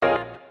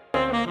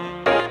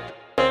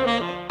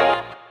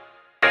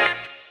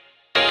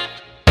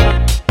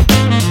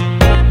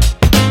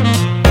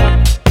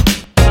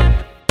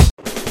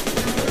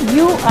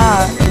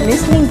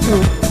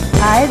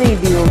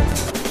Radio.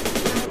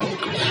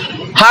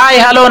 Hi,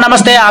 hello,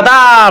 నమస్తే,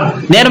 ఆదాబ్.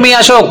 నేను మీ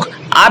Ashok,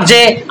 RJ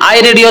I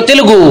radio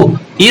Telugu.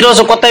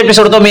 ఈరోజు కొత్త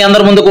ఎపిసోడ్తో మీ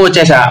అందరి ముందుకు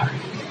వచ్చేసా.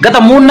 గత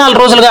 3-4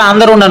 రోజులుగా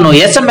అందరూ నన్ను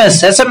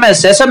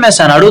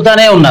ఎస్ఎంఎస్ అని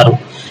అడుగుతానే ఉన్నారు.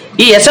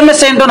 ఈ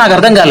ఎస్ఎంఎస్ ఏంటో నాకు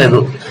అర్థం కాలేదు,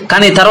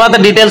 కానీ తర్వాత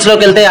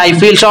డీటెయిల్స్లోకి వెళ్తే ఐ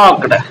ఫీల్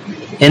షాక్డ్.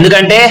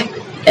 ఎందుకంటే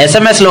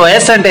ఎస్ఎంఎస్లో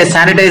ఎస్ అంటే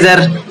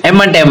శానిటైజర్, ఎం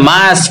అంటే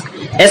మాస్క్,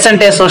 ఎస్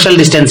అంటే సోషల్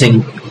డిస్టెన్సింగ్.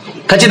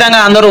 ఖచ్చితంగా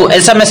అందరూ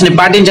ఎస్ఎంఎస్ని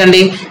పాటించండి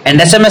అండ్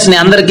ఎస్ఎంఎస్ని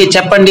అందరికీ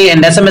చెప్పండి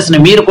అండ్ ఎస్ఎంఎస్ని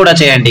మీరు కూడా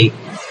చేయండి.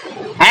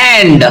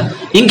 అండ్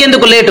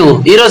ఇంకెందుకు లేటు,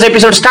 ఈరోజు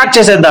ఎపిసోడ్ స్టార్ట్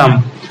చేసేద్దాం.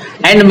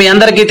 అండ్ మీ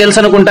అందరికీ తెలుసు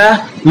అనుకుంటా,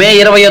 మే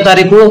 20వ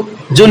తారీఖు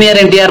జూనియర్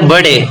ఎన్టీఆర్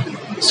బర్త్డే.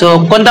 సో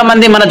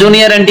కొంతమంది మన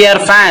జూనియర్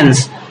ఎన్టీఆర్ ఫ్యాన్స్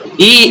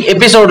ఈ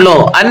ఎపిసోడ్లో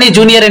అన్ని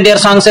జూనియర్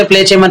ఎన్టీఆర్ సాంగ్సే ప్లే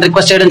చేయమని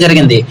రిక్వెస్ట్ చేయడం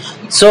జరిగింది.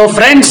 సో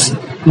ఫ్రెండ్స్,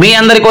 మీ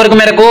అందరి కోరిక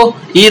మేరకు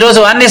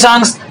ఈరోజు అన్ని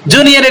సాంగ్స్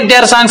జూనియర్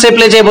ఎన్టీఆర్ సాంగ్సే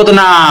ప్లే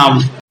చేయబోతున్నాం.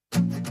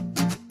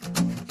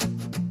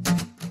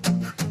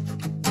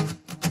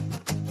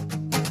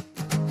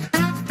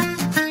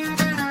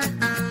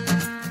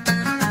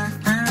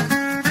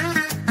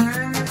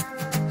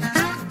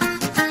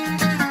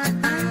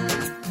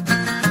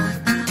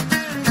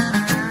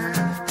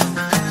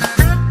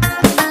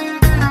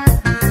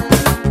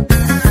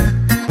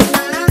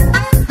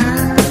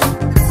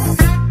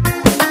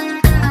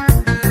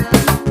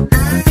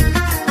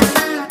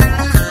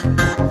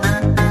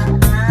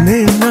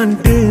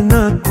 నేనంటే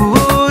నాకు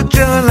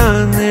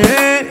చాలానే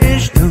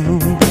ఇష్టం,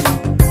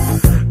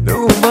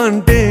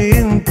 నువ్వంటే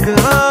ఇంకా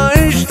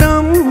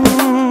ఇష్టం.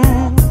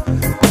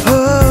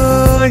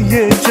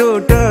 ఏ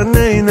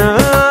చోటనైనా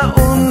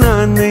ఉన్నా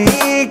నీ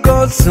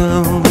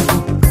కోసం,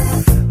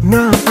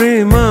 నా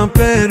ప్రేమ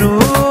పేరు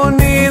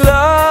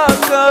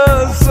నీలాకాశం.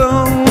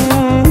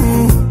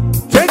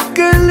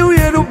 చెక్కలు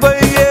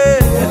ఎరుపయ్యే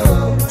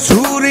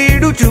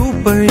సూర్యుడు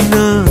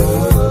చూపైనా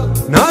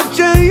నా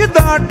చెయ్యి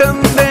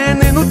దాటందే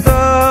నేను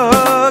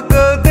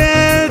తాకదే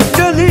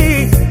చలి.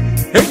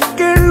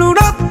 ఎక్కెళ్ళు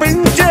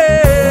నప్పించే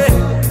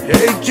ఏ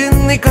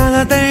చిన్ని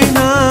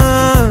కలదైనా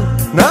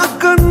నా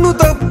కన్ను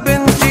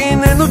తప్పించి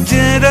నేను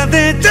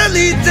చేరదే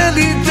చలి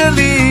చలి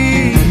చలి.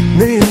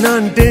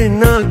 నేనంటే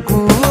నాకు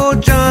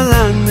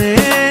చాలానే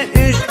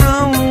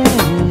ఇష్టం,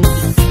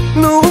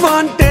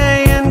 నువ్వంటే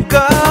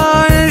ఇంకా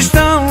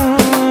ఇష్టం.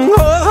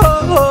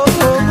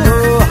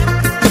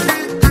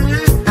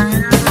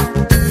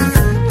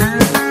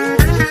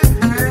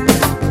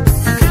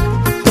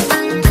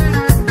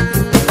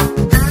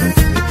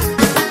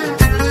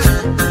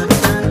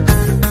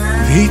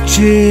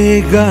 వీచే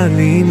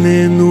గాలి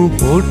నేను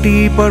పోటీ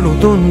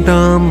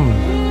పడుతుంటాం,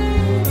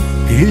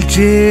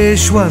 పీల్చే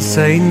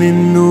శ్వాసై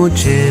నిన్ను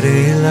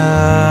చేరేలా.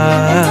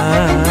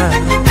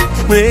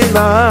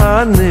 మేలా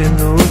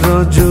నేను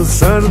రోజు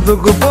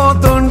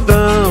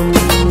సర్దుకుపోతుంటాం,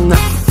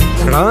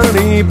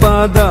 రాణి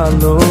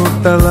పాదాలు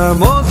తల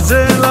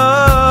మోసేలా.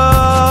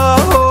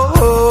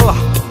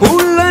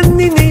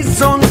 ఊళ్ళన్నీ నీ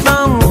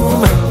సొంతం,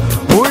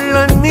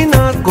 ఊళ్ళన్నీ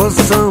నా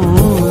కోసం.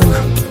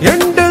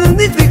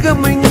 ఎండల్ని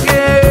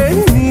దిగమింగే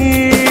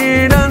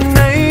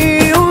నీడన్నై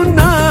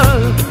ఉన్నా,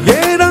 ఏ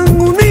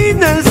రంగు నీ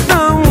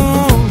నేస్తం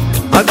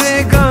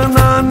అదేగా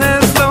నా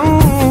నేస్తం.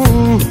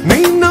 నీ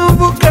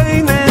నవ్వుకై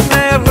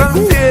నేనే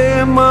రంగే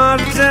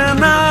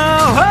మార్చనా.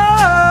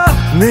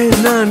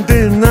 నేనంటే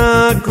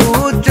నాకు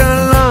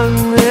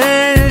చాలానే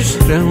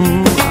ఇష్టం,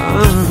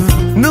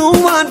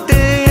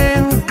 నువ్వంటే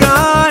ఇంకా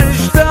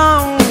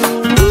ఇష్టం.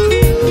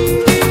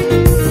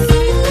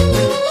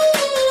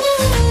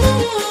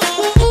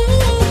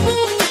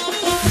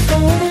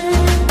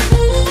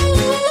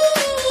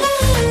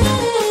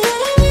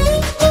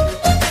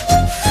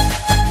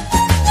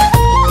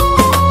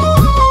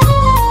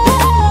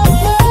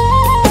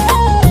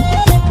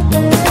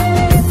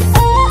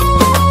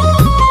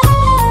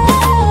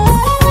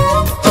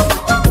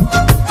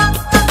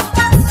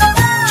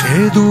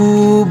 చేదు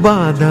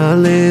బాధ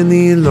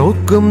లేని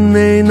లోకం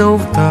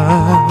నేనవుతా,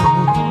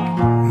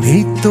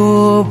 నీతో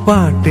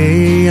పాటే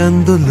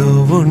అందులో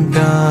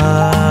ఉంటా.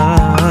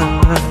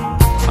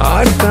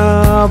 ఆట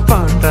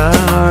పాట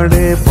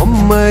ఆడే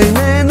బొమ్మై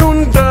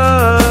నేనుంటా,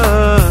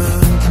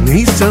 నీ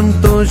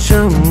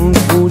సంతోషం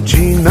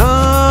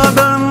కూచినాదంటా.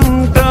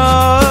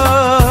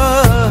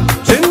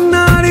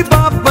 చిన్నారి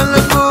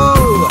పాపలకు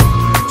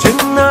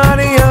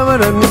చిన్నారి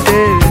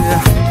ఎవరంటే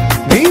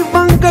నీ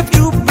వంక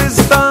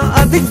చూపిస్తా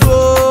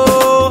అదిగో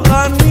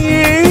అని.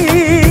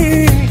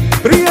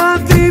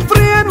 ప్రియాతి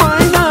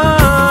ప్రియమైన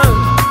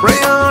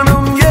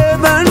ప్రయాణం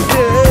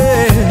ఏదంటే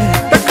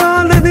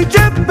టకాలని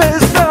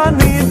చెప్పేస్తా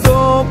నీతో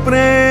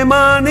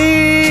ప్రేమని.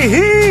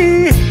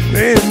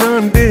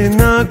 నేనంటే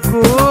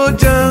నాకు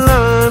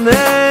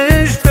చాలానే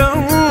ఇష్టం,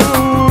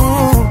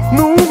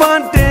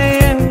 నువ్వంటే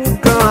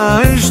ఇంకా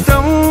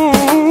ఇష్టం.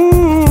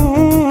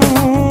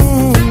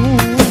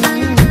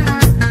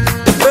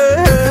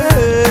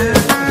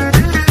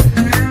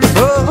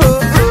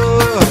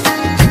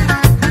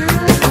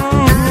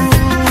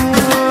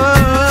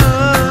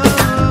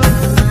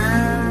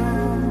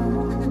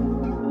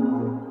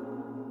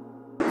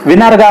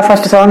 విన్నారుగా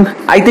ఫస్ట్ సాంగ్.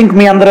 ఐ థింక్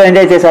మీ అందరూ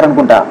ఎంజాయ్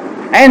చేశారనుకుంటా.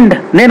 అండ్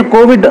నేను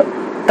కోవిడ్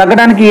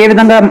తగ్గడానికి ఏ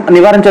విధంగా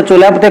నివారించవచ్చు,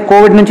 లేకపోతే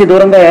కోవిడ్ నుంచి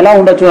దూరంగా ఎలా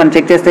ఉండొచ్చు అని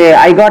చెక్ చేస్తే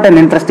I got an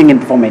interesting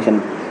information.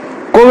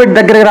 Covid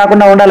దగ్గరికి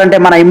రాకుండా ఉండాలంటే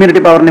మన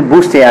ఇమ్యూనిటీ పవర్ని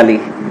బూస్ట్ చేయాలి.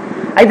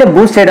 అయితే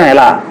బూస్ట్ చేయడం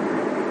ఎలా,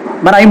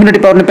 మన ఇమ్యూనిటీ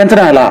పవర్ని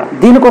పెంచడం ఎలా?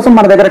 దీనికోసం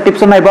మన దగ్గర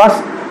టిప్స్ ఉన్నాయి బాస్.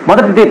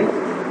 మొదటి టిప్,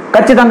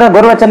 ఖచ్చితంగా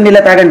గోరువెచ్చని నీళ్ళ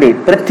తాగండి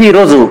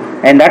ప్రతిరోజు.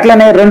 అండ్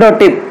అట్లనే రెండో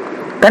టిప్,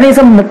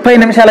 కనీసం 30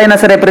 నిమిషాలైనా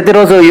సరే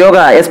ప్రతిరోజు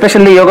యోగా,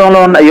 ఎస్పెషల్లీ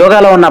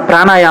యోగాలో ఉన్న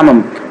ప్రాణాయామం,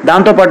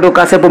 దాంతోపాటు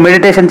కాసేపు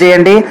మెడిటేషన్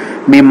చేయండి.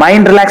 మీ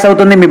మైండ్ రిలాక్స్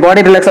అవుతుంది, మీ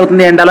బాడీ రిలాక్స్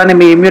అవుతుంది, అండ్ అలానే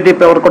మీ ఇమ్యూనిటీ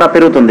పవర్ కూడా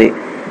పెరుగుతుంది.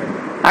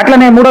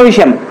 అట్లనే మూడో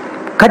విషయం,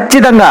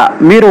 ఖచ్చితంగా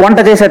మీరు వంట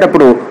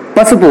చేసేటప్పుడు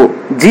పసుపు,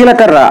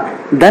 జీలకర్ర,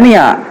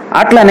 ధనియా,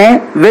 అట్లనే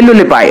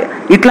వెల్లుల్లిపాయ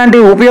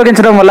ఇట్లాంటివి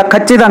ఉపయోగించడం వల్ల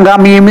ఖచ్చితంగా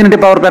మీ ఇమ్యూనిటీ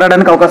పవర్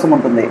పెరగడానికి అవకాశం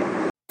ఉంటుంది.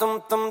 tum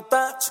tum ta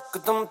chuk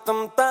tum tum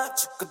ta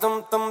chuk tum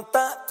tum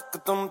ta chuk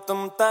tum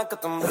tum ta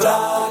tum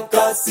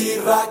rakasi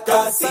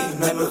rakasi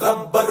nanu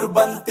rubber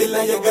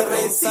bantila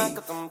egaresi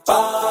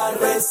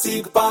paresi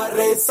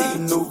paresi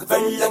nu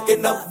vellake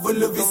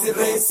navvulu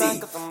visiresi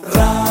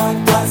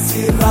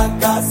rakasi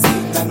rakasi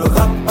nanu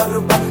rubber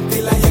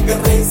bantila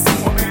egaresi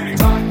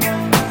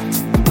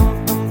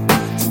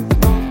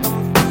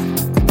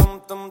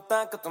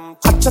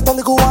అచ్చ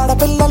తెలుగు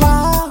ఆడపిల్లలా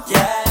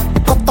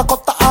కొత్త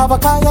కొత్త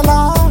ఆవకాయలా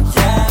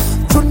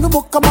చున్ను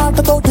ముక్క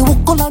మాటతోటి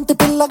ఉక్కు లాంటి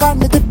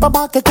పిల్లగాన్ని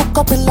తిప్పమాకే కుక్క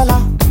పిల్లలా.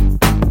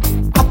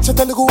 అచ్చ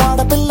తెలుగు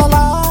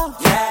ఆడపిల్లలా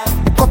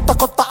కొత్త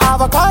కొత్త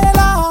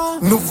ఆవకాయలా.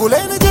 నువ్వు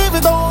లేని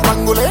జీవితం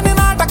రంగు లేని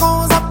నాటకం,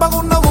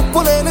 సబ్బగున్న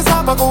ఉప్పు లేని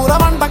సాపకూర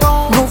వంటకం.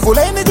 నువ్వు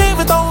లేని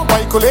జీవితం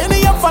బైకు లేని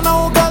యవ్వనం,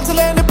 గర్ల్స్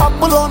లేని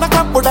పప్పులోన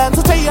కప్పు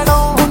డాన్స్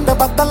చెయ్యడం, గుండె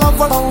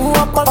బద్దలవ్వడం,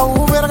 అప్పడం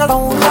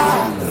విరగడం.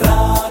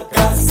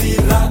 రాకాసి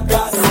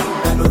రాకాసి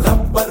నన్ను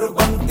రబ్బరు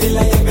బంతిల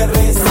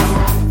ఎగరేసి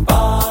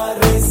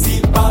పారేసి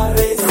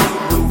పారేసి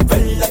నువ్వు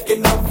వెళ్ళకి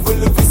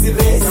నవ్వులు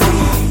విసిరేసి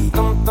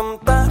tum tum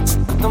ta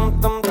tum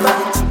tum ta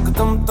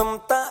tum tum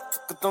ta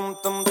tum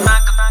tum ta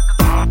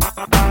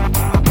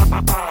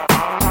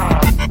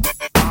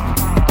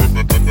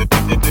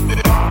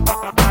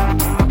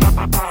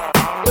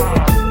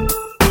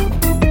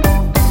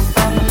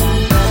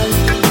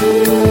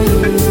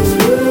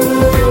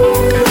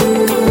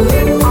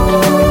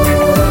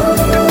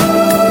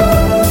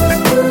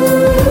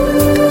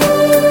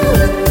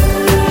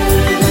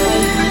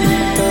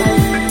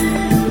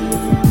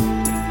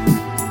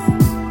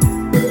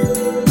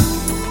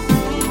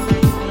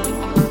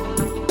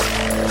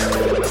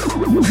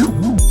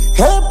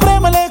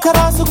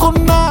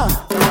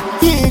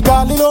ఈ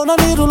గాలిలోన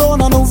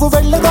నీరులోన నువ్వు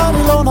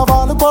వెళ్ళదానిలోన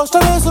వాళ్ళు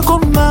పోస్టర్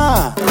వేసుకున్నా.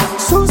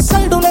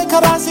 సూసైడు లేఖ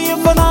రాసి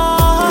ఇవ్వనా,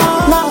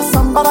 నా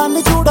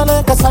సంబరాన్ని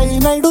చూడలేక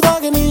సైనైడు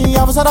దాగి నీ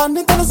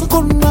అవసరాన్ని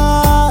తెలుసుకున్నా.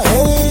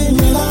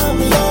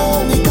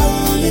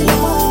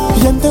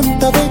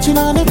 ఎంతెంత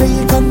వేచినాని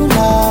వెయ్యి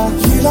కన్నులా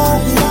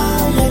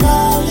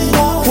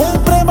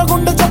ప్రేమ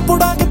గుండె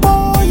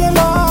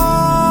చప్పుడాగిపోయేలా.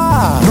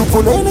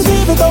 నువ్వు లేని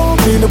జీవితం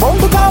నేను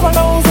బౌండు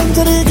కావడం,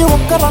 సెంచరీకి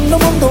ఒక్క రన్ను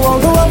ముందు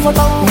ఓడు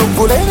అవ్వడం.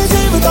 నువ్వు లేని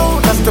జీవితం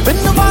డస్ట్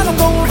బిన్ను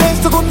వాడటం,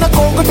 వేసుకున్న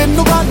కోకు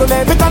టెన్ను కాళ్ళు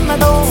లేపి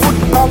తన్నడం,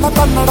 ఫుట్బాల్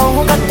తన్నడం,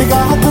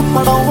 గట్టిగా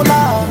తుమ్మడం.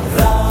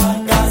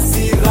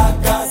 రాకాసి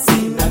రాకాసి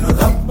నన్ను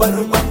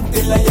రబ్బరు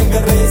బంతిల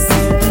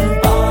ఎగరేసి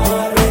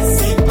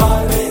పారేసి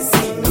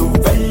పారేసి నువ్వు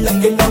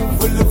వెళ్ళకి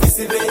నవ్వులు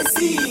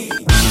విసిరేసి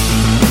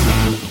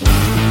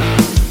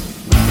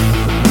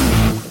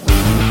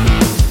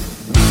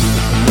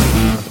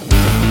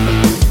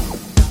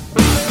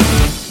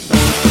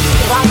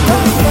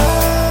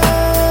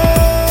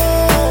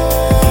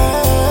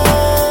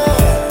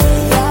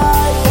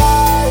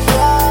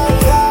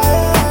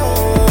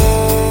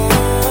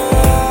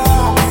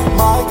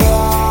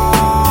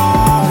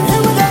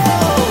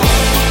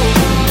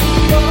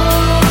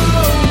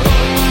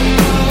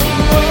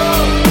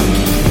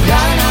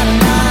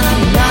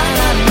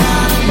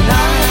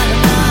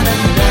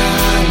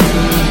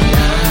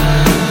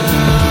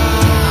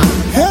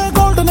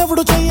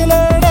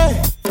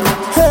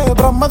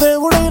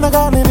బ్రహ్మదేవుడైన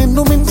గాని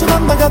నిన్ను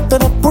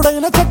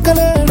మించినందగత్తెనెప్పుడైనా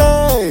చెక్కలేడే.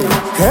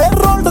 హెయిర్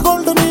రోల్డ్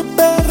గోల్డ్ నీ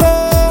పేరే,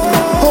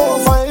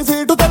 5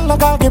 ఫీటు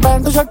తెల్లగాకి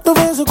ప్యాంటు షర్టు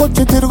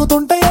వేసుకొచ్చి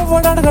తిరుగుతుంటే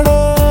ఎవడడగడే.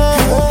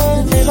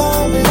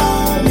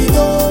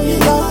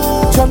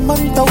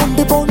 జన్మంతా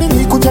ఉండిపోని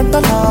నీకు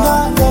జంటలా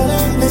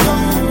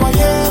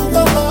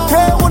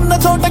ఉన్న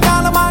చోట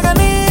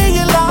కాలమాగని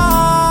ఇలా.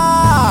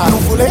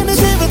 నువ్వు లేని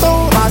జీవితం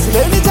రాసి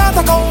లేని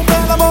జాతకం,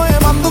 పేదబోయే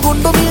మందు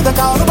గుండు మీద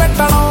కాలు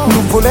పెట్టడం.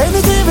 నువ్వు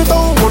లేని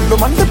జీవితం ఒళ్ళు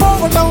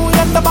మండిపోవటం,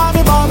 ఎండ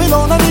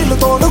బావిలోన నీళ్లు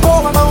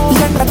తోడుకోవడం,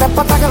 ఎండ దెబ్బ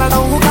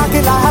తగలడం,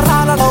 కాకిలా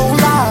రాలడం.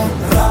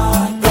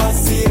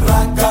 రాకాసి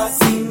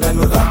రాకాసి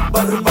నన్ను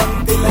రబ్బరు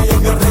బంతిల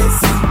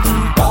ఎగరేసి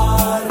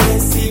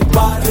పారేసి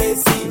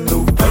పారేసి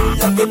నువ్వు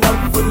వెళ్ళకి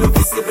నవ్వులు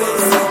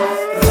విసిరేసి.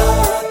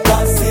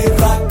 రాకాసి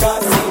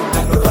రాకాసి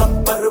నన్ను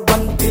రబ్బరు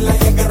బంతిల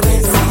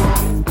ఎగరేసి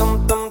tum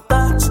tum ta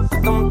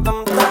tum tum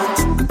ta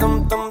tum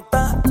tum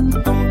ta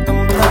tum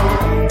tum ta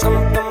tum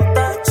tum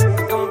ta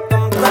tum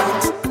tum ta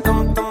tum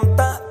tum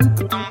ta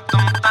tum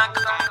tum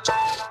ta.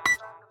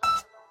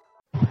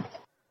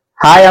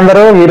 Hi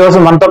అందరూ, ఈరోజు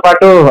మనతో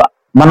పాటు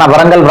మన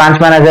వరంగల్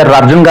బ్రాంచ్ మేనేజర్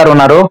అర్జున్ గారు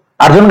ఉన్నారు.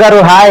 అర్జున్ గారు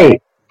హాయ్.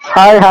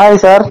 Hi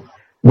sir.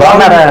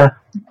 బాగున్నారా?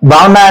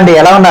 బాగున్నా అండి,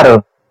 ఎలా ఉన్నారు?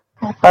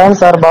 ఫైన్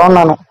సార్,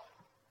 బాగున్నాను.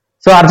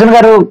 సో అర్జున్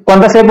గారు,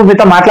 కొంతసేపు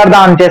మీతో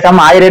మాట్లాడదాం అని చేసాం.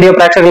 ఐ రేడియో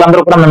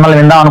ప్రేక్షకులందరూ కూడా మిమ్మల్ని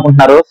విందాం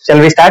అనుకుంటున్నారు.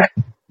 Shall we start?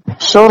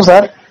 Sure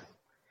sir.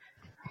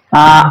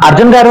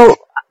 Arjun garu,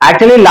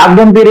 actually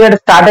lockdown period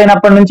start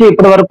అయినప్పటి నుంచి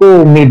ఇప్పటి వరకు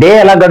మీ డే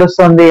ఎలా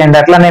గడుస్తుంది అండ్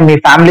అట్లానే మీ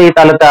ఫ్యామిలీ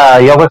తాలూకా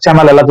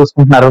యోగక్షేమాలు ఎలా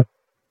చూసుకుంటున్నారు?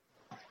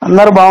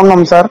 అందరూ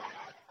బాగున్నాం సార్.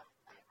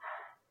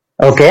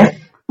 ఓకే.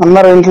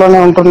 అందరూ ఇంట్లోనే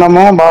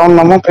ఉంటున్నాము,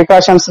 బాగున్నాము,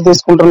 ప్రికాషన్స్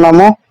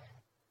తీసుకుంటున్నాము.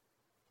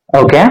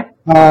 ఓకే.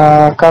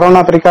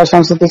 కరోనా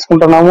ప్రికాషన్స్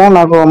తీసుకుంటున్నాము.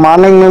 నాకు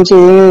మార్నింగ్ నుంచి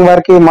ఈవినింగ్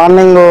వరకు,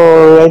 మార్నింగ్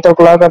 8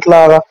 o'clock అట్లా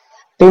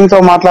టీమ్ తో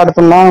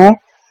మాట్లాడుతున్నాను,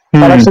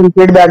 కలెక్షన్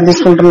ఫీడ్బ్యాక్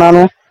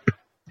తీసుకుంటున్నాను.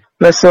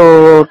 ప్లస్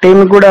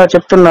టీమ్ కూడా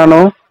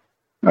చెప్తున్నాను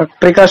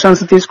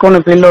ప్రికాషన్స్ తీసుకొని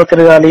ఫీల్డ్ లో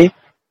తిరగాలి.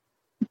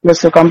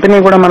 ప్లస్ కంపెనీ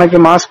కూడా మనకి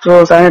మాస్క్,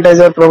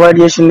 శానిటైజర్ ప్రొవైడ్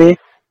చేసింది,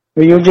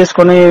 యూజ్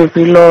చేసుకొని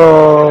ఫీల్డ్ లో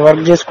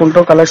వర్క్ చేసుకుంటూ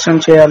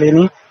కలెక్షన్ చేయాలి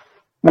అని.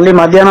 మళ్ళీ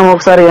మధ్యాహ్నం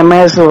ఒకసారి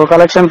ఎంఐఎస్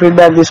కలెక్షన్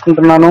ఫీడ్బ్యాక్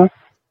తీసుకుంటున్నాను.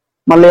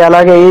 మళ్ళీ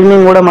అలాగే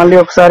ఈవినింగ్ కూడా మళ్ళీ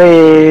ఒకసారి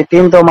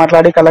టీమ్ తో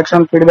మాట్లాడి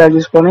కలెక్షన్ ఫీడ్బ్యాక్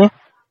తీసుకొని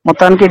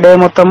మొత్తానికి డే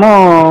మొత్తము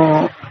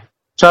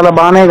చాలా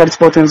బాగానే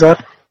గడిచిపోతుంది సార్.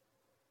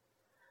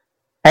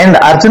 అండ్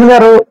అర్జున్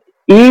గారు,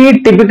 ఈ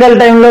టిపికల్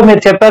టైంలో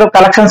మీరు చెప్పారు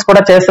కలెక్షన్స్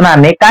కూడా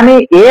చేస్తున్నారని, కానీ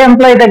ఏ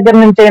ఎంప్లాయీ దగ్గర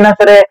నుంచి అయినా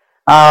సరే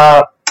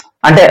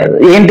అంటే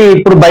ఏంటి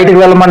ఇప్పుడు బయటకు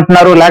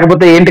వెళ్ళమంటున్నారు,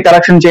 లేకపోతే ఏంటి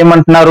కలెక్షన్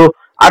చేయమంటున్నారు,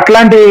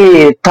 అట్లాంటి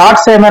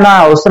థాట్స్ ఏమైనా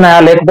వస్తున్నాయా?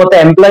 లేకపోతే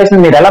ఎంప్లాయీస్ ని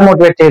మీరు ఎలా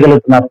మోటివేట్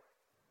చేయగలుగుతున్నారు?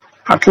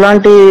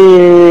 అట్లాంటి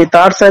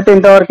థాట్స్ అయితే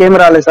ఇంతవరకు ఏం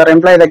రాలేదు సార్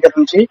ఎంప్లాయీ దగ్గర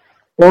నుంచి.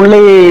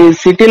 ఓన్లీ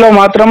సిటీలో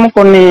మాత్రం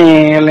కొన్ని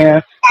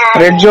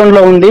రెడ్ జోన్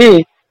లో ఉంది.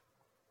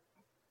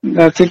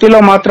 సిటీలో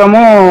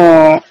మాత్రము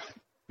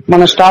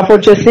మన స్టాఫ్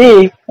వచ్చేసి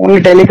ఓన్లీ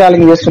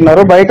టెలికాలింగ్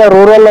చేస్తున్నారు, బయట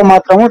రూరల్ లో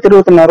మాత్రము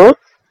తిరుగుతున్నారు.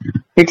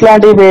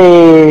 ఇట్లాంటి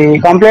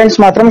కంప్లైంట్స్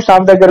మాత్రం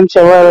స్టాఫ్ దగ్గర నుంచి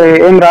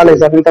ఏం రాలేదు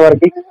సార్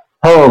ఇంతవరకు.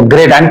 Oh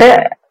great. అంటే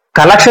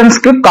కలెక్షన్స్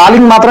కి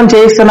కాలింగ్ మాత్రం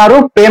చేయిస్తున్నారు,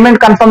 పేమెంట్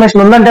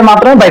కన్ఫర్మేషన్ ఉందంటే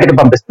మాత్రమే బయటకు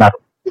పంపిస్తున్నారు.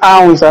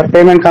 అవును సార్,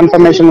 పేమెంట్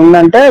కన్ఫర్మేషన్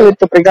ఉందంటే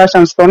విత్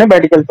ప్రికాషన్స్ తోనే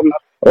బయటకు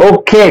వెళ్తున్నారు.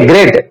 Okay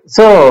great.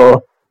 సో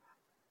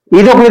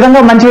ఇది ఒక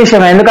విధంగా మంచి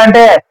విషయం,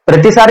 ఎందుకంటే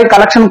ప్రతిసారి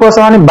కలెక్షన్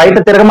కోసం అని బయట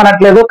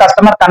తిరగమనట్లేదు,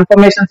 కస్టమర్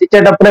కన్ఫర్మేషన్స్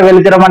ఇచ్చేటప్పుడే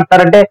వెళ్ళి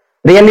తిరగమంటారంటే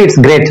రియల్లీ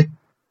ఇట్స్ గ్రేట్.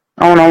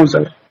 అవునవును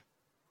సార్.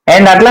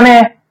 అండ్ అట్లనే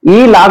ఈ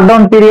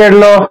లాక్డౌన్ పీరియడ్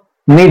లో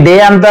మీ డే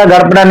అంతా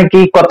గడపడానికి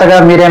కొత్తగా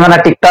మీరేమైనా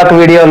టిక్ టాక్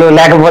వీడియోలు,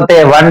 లేకపోతే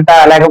వంట,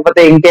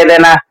 లేకపోతే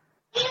ఇంకేదైనా,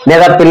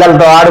 లేదా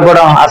పిల్లలతో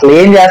ఆడుకోవడం, అసలు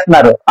ఏం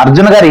చేస్తున్నారు?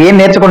 అర్జున్ గారు ఏం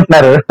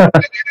నేర్చుకుంటున్నారు?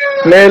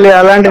 లేదు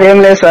అలాంటిది ఏం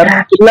లేదు సార్.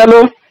 పిల్లలు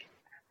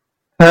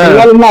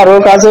ఉన్నారు,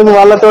 కాసేపు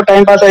వాళ్ళతో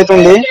టైం పాస్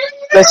అవుతుంది.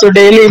 ప్లస్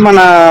డైలీ మన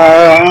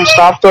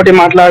స్టాఫ్ తోటి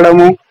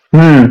మాట్లాడడము,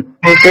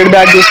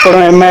 ఫీడ్బ్యాక్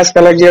తీసుకోవడం, ఎంఐఎస్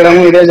కలెక్ట్ చేయడం,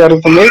 ఇదే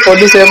జరుగుతుంది.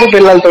 కొద్దిసేపు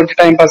పిల్లలతోటి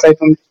టైం పాస్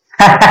అవుతుంది.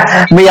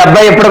 మీ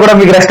అబ్బాయి ఎప్పుడు కూడా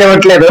మీకు రెస్ట్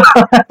ఇవ్వట్లేదు?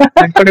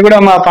 ఇప్పుడు కూడా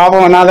మా పాప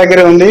నా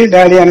దగ్గరే ఉంది,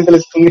 డాడీ అని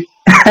పిలుస్తుంది.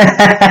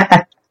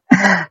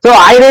 సో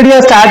ఐ రేడియో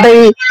స్టార్ట్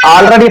అయ్యి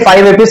ఆల్రెడీ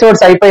 5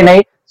 episodes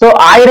అయిపోయినాయి. సో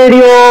ఐ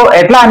రేడియో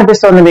ఎట్లా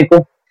అనిపిస్తుంది మీకు?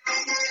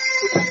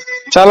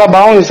 చాలా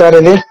బాగుంది సార్.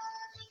 ఇది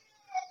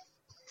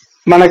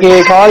మనకి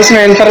కావాల్సిన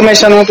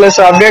information plus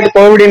update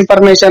Covid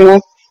information,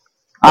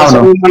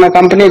 మన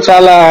కంపెనీ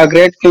చాలా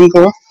గ్రేట్ థింక్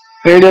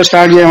రేడియో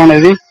స్టార్ట్ చేయడం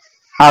అనేది.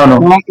 అవును,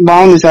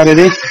 బాగుంది సార్.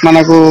 ఇది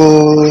మనకు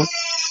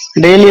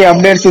డైలీ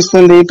అప్డేట్స్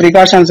ఇస్తుంది,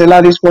 ప్రికాషన్స్ ఎలా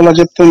తీసుకోవాలో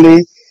చెప్తుంది,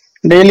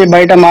 డైలీ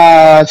బయట మా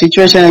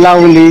సిచ్యువేషన్ ఎలా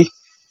ఉంది,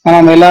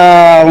 మనం ఎలా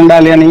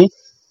ఉండాలి అని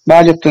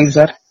బాగా చెప్తుంది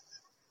సార్.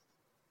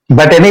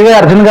 బట్ ఎనీవే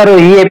అర్జున్ గారు,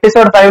 ఈ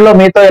ఎపిసోడ్ 5 లో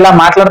మీతో ఇలా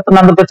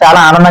మాట్లాడుతున్నందుకు చాలా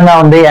ఆనందంగా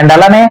ఉంది. అండ్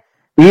అలానే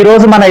ఈ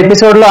రోజు మన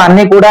ఎపిసోడ్ లో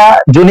అన్ని కూడా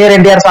జూనియర్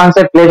ఎన్టీఆర్ సాంగ్స్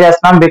ప్లే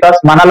చేస్తున్నాం, బికాస్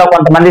మనలో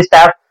కొంతమంది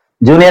స్టాఫ్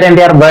జూనియర్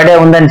ఎన్టీఆర్ బర్త్డే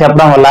ఉందని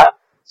చెప్పడం వల్ల.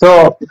 సో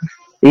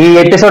ఈ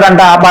ఎపిసోడ్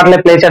అంతా ఆ పాటలే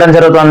ప్లే చేయడం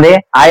జరుగుతుంది.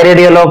 ఐ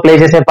రేడియోలో ప్లే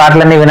చేసే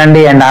పాటలన్నీ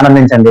వినండి అండ్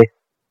ఆనందించండి.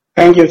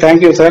 Thank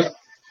you sir.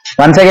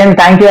 Once again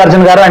thank you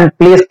Arjun garu, and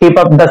please keep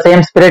up the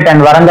same spirit.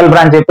 And Warangal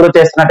branch ఎప్పుడు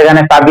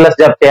చేస్తున్నట్టుగానే ఫ్యాబులస్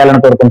జాబ్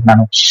చేయాలని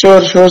కోరుకుంటున్నాను.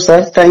 Sure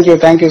sir.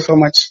 Thank you so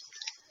much.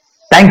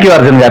 Thank you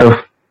Arjun garu.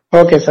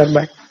 Okay sir,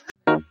 bye.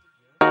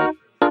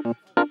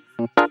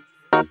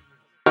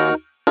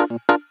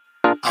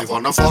 I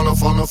wanna follow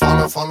you. I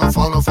wanna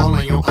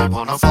follow you. I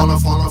wanna follow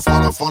you. I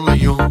wanna follow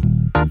you.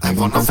 I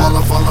wanna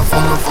follow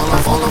you.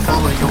 I wanna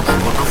follow you. I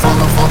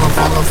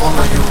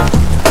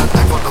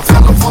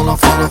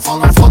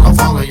wanna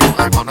follow you.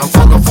 I wanna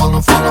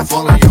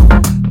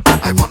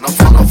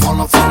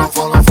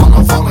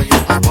follow you.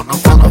 I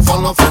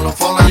wanna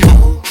follow you.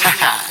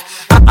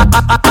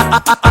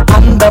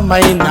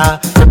 అందమైన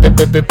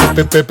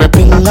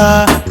పిల్ల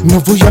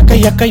నువ్వు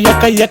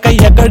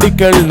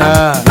ఎక్కడికెళ్ళినా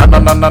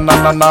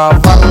నా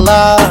వల్ల.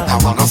 I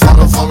wanna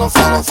follow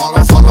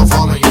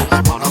you. I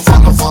wanna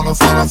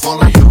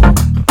follow you.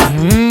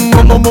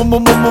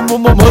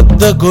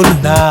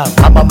 ముద్దగున్న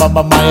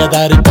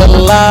మాయదారి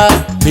పిల్ల,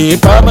 నీ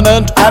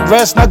permanent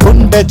address నా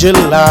గుండె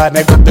జిల్లా,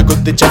 నే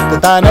గుద్ది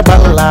చెప్పుతానే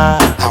Balla.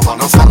 I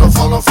wanna follow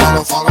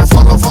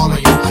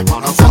you. I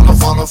wanna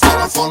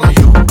follow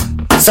you.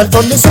 Cell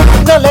phone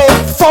సిగ్నలే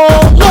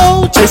follow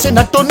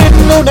చేసినట్టు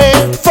నిన్నునే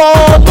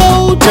ఫాలో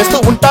చేస్తూ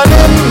ఉంటా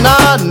నిన్న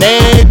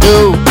నేడు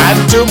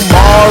and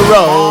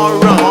tomorrow.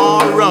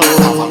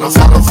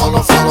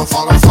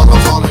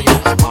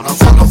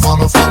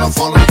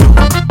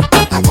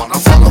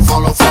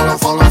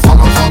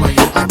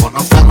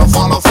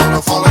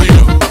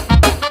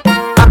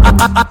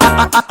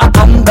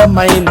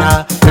 అందమైన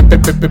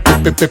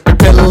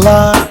పిల్ల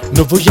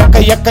నువ్వు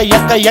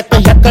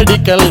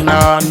ఎక్కడికెళ్ళినా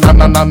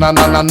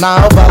నా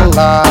వల్ల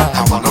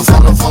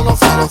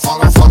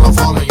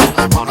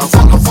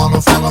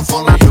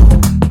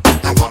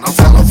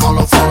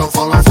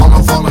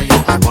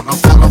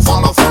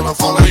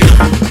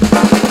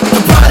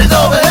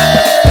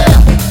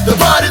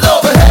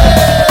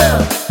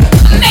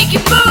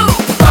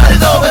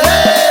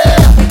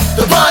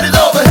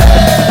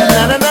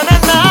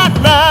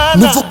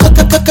నువ్వు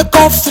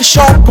కాఫీ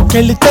షాప్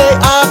కెళితే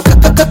ఆ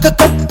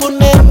కప్పు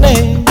నేనే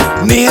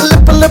నీ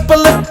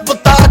లిప్పు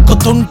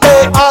తాకుతుంటే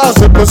ఆ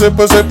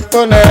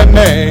సిప్పు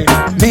నేనే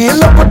నీ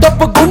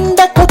డబ్బు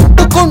గుండె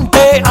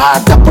కొట్టుకుంటే ఆ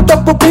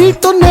డబ్బు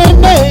బీటు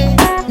నేనే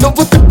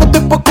నువ్వు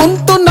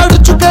తిప్పుకుంటూ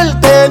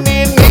నడుచుకెళ్తే నీ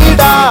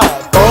నీడా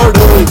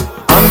తోడు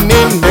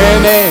అన్ని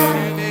నేనే.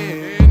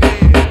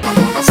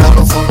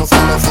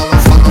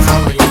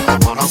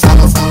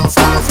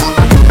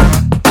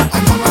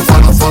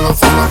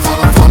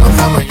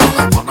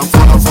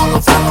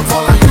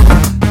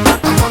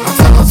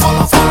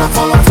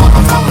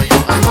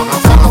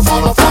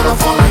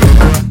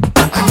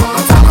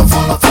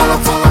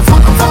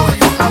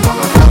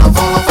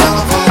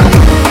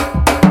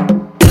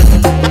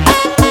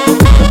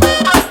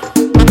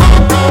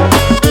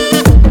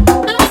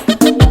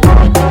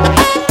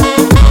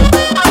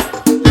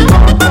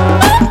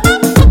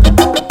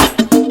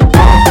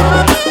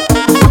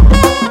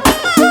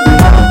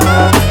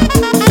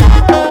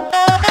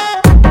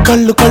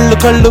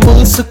 కళ్ళు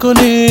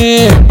మూసుకుని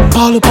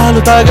పాలు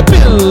తాగే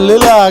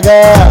పిల్లిలాగా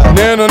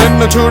నేను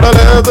నిన్ను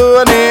చూడలేదు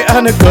అని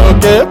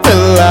అనుకోకే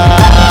పిల్ల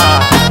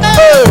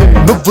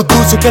నువ్వు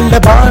దూసుకెళ్ళే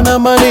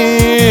బాణమని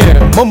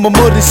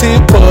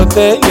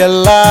మురిసిపోతే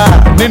ఎల్లా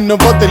నిన్ను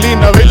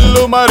వదిలిన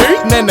విల్లు మరి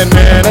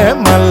నేనే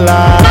మళ్ళా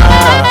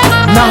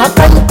నా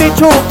కంటి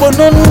చూపు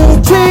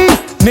నుంచి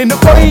నిన్ను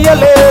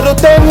కొయ్యలేరు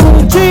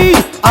తెంచి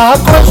ఆ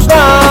కృష్ణ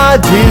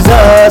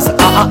జీసస్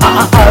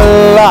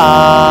అల్లా.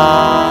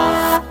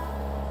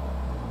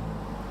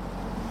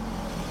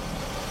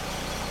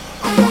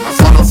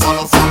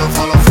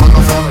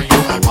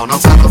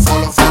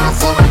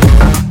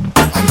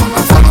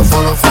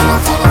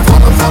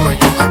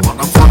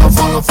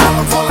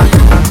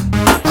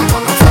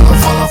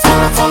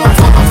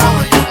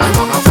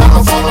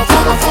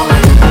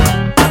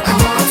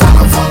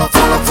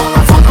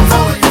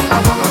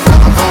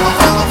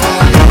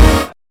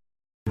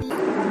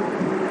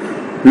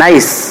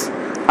 నైస్.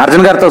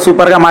 అర్జున్ గారితో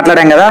సూపర్గా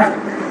మాట్లాడాం కదా.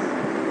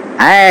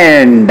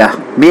 అండ్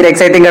మీరు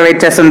ఎక్సైటింగ్గా వెయిట్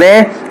చేస్తుంది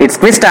it's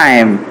quiz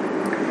time.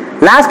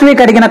 Last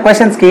week అడిగిన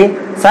క్వశ్చన్స్కి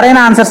సరైన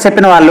ఆన్సర్స్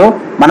చెప్పిన వాళ్ళు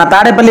మన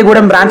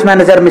Tadepalligudem branch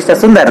manager mister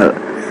Sundar.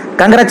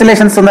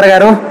 Congratulations Sundar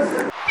గారు.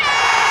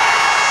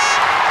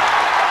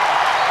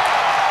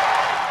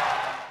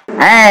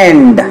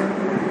 అండ్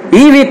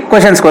ఈ వీక్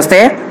క్వశ్చన్స్కి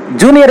వస్తే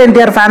జూనియర్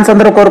ఎన్టీఆర్ ఫ్యాన్స్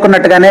అందరూ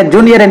కోరుకున్నట్టుగానే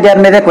జూనియర్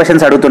ఎన్టీఆర్ మీదే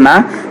క్వశ్చన్స్ అడుగుతున్నా.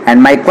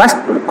 And my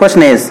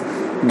question is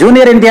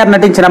junior NTR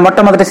నటించిన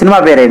మొట్టమొదటి సినిమా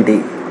పేరేంటి?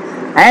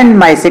 And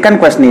my second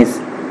question is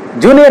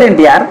junior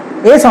NTR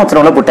ఏ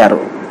సంవత్సరంలో పుట్టారు?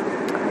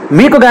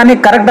 మీకు కానీ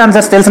కరెక్ట్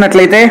ఆన్సర్స్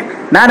తెలిసినట్లయితే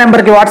నా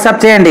నెంబర్కి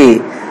వాట్సాప్ చేయండి.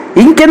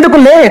 ఇంకెందుకు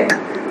లేట్,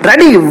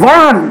 రెడీ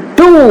 1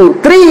 2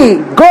 3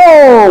 గో.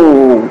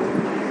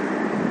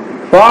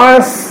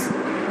 బాస్,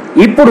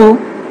 ఇప్పుడు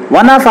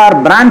one of our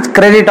branch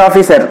credit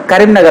officer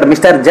Karimnagar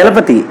mister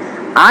Jalapathi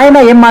ఆయన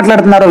ఏం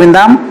మాట్లాడుతున్నారో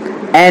విందాం.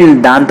 అండ్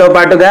దాంతో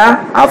పాటుగా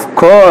అఫ్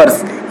కోర్స్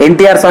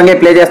ఎన్టీఆర్ సాంగే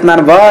ప్లే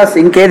చేస్తున్నాను బాస్,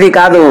 ఇంకేది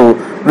కాదు.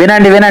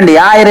 వినండి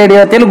I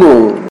radio Telugu.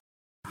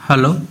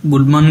 Hello,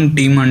 good morning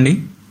team అండి.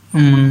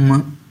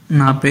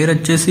 నా పేరు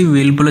వచ్చేసి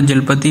Velpula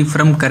Jalapathi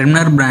from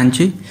Karimnagar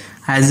branch.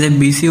 As a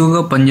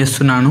బీసీఓగా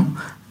పనిచేస్తున్నాను.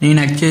 నేను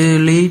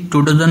యాక్చువల్లీ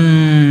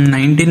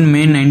 2019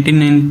 మే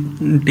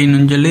 19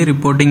 నుంచి వెళ్ళి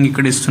రిపోర్టింగ్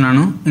ఇక్కడ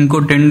ఇస్తున్నాను. ఇంకో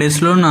 10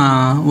 daysలో నా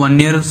 1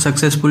 year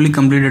సక్సెస్ఫుల్లీ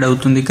కంప్లీటెడ్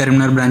అవుతుంది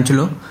కరీంనగర్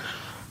బ్రాంచ్లో.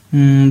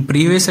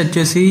 ప్రీవియస్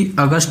వచ్చేసి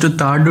ఆగస్టు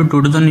 3,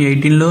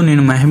 2018లో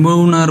నేను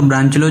మహబూబ్ నగర్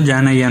బ్రాంచ్లో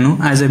జాయిన్ అయ్యాను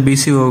యాజ్ ఏ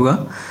బీసీఓగా.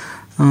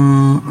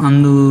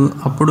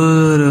 అప్పుడు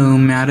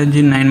మ్యారేజ్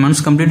 9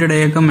 months కంప్లీటెడ్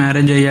అయ్యాక,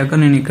 మ్యారేజ్ అయ్యాక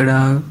నేను ఇక్కడ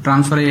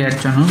ట్రాన్స్ఫర్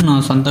అయ్యాను. నా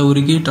సొంత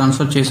ఊరికి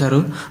ట్రాన్స్ఫర్ చేశారు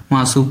మా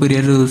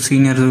సూపీరియర్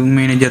సీనియర్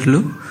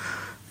మేనేజర్లు.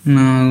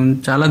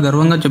 చాలా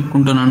గర్వంగా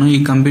చెప్పుకుంటున్నాను ఈ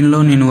కంపెనీలో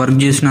నేను వర్క్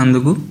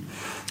చేసినందుకు.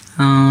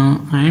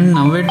 అండ్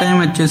నవ్వే టైం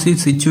వచ్చేసి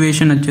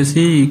సిచ్యువేషన్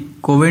వచ్చేసి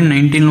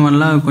COVID-19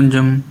 వల్ల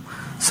కొంచెం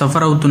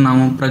సఫర్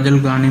అవుతున్నాము ప్రజలు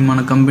కానీ, మన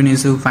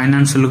కంపెనీస్,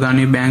 ఫైనాన్షియల్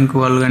కానీ, బ్యాంక్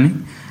వాళ్ళు కానీ.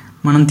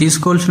 మనం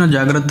తీసుకోవాల్సిన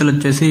జాగ్రత్తలు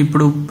వచ్చేసి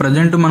ఇప్పుడు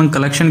ప్రజెంట్ మనం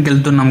కలెక్షన్కి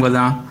వెళ్తున్నాం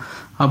కదా,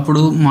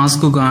 అప్పుడు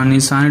మాస్క్ కానీ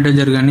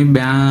శానిటైజర్ కానీ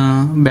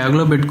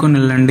బ్యాగ్లో పెట్టుకొని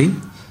వెళ్ళండి.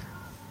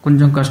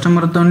 కొంచెం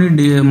కస్టమర్తో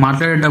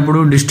మాట్లాడేటప్పుడు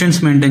డిస్టెన్స్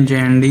మెయింటైన్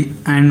చేయండి.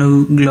 అండ్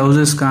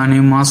గ్లౌజెస్ కానీ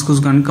మాస్క్స్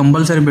కానీ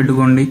కంపల్సరీ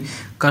పెట్టుకోండి.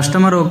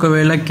 కస్టమర్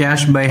ఒకవేళ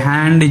క్యాష్ బై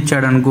హ్యాండ్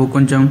ఇచ్చాడనుకో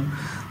కొంచెం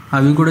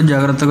అవి కూడా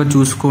జాగ్రత్తగా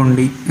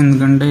చూసుకోండి.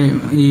 ఎందుకంటే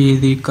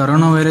ఇది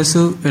కరోనా వైరస్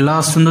ఎలా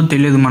వస్తుందో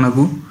తెలియదు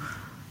మనకు,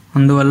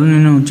 అందువల్ల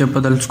నేను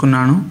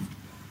చెప్పదలుచుకున్నాను.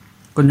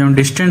 కొంచెం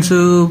డిస్టెన్స్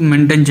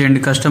మెయింటైన్ చేయండి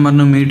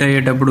కస్టమర్ను మీట్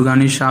అయ్యేటప్పుడు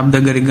కానీ, షాప్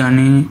దగ్గరికి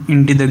కానీ,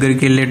 ఇంటి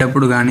దగ్గరికి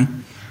వెళ్ళేటప్పుడు కానీ.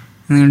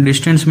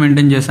 డిస్టెన్స్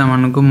మెయింటైన్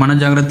చేసామనుకో మన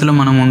జాగ్రత్తలో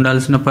మనం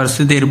ఉండాల్సిన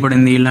పరిస్థితి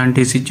ఏర్పడింది.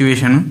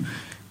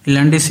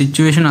 ఇలాంటి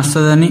సిచ్యువేషన్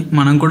వస్తుందని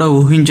మనం కూడా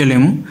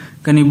ఊహించలేము,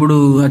 కానీ ఇప్పుడు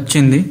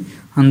వచ్చింది.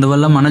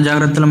 అందువల్ల మన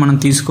జాగ్రత్తలు మనం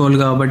తీసుకోవాలి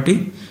కాబట్టి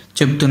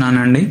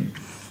చెప్తున్నానండి.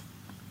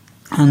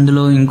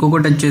 అందులో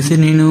ఇంకొకటి వచ్చేసి,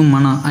 నేను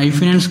మన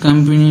ఐఫినాన్స్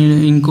కంపెనీ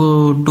ఇంకో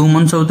 2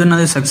 months అవుతుంది,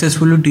 అది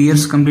సక్సెస్ఫుల్ 2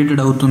 years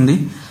కంప్లీటెడ్ అవుతుంది.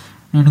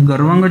 నేను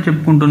గర్వంగా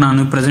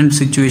చెప్పుకుంటున్నాను ప్రజెంట్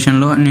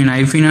సిచ్యువేషన్లో నేను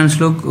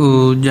ఐఫినాన్స్లో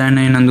జాయిన్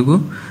అయినందుకు.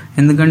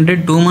 ఎందుకంటే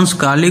 2 months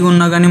ఖాళీగా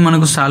ఉన్నా కానీ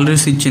మనకు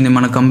సాలరీస్ ఇచ్చింది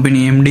మన company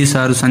MD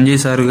sir, Sanjay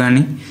sir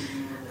కానీ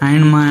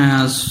అండ్ మా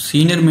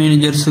సీనియర్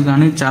మేనేజర్స్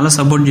కానీ చాలా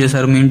సపోర్ట్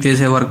చేశారు. మేము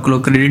చేసే వర్క్లో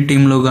క్రెడిట్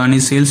టీంలో కానీ,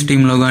 సేల్స్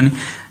టీంలో కానీ,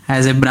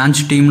 as a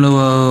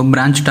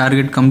branch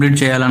target complete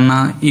చేయాలన్నా.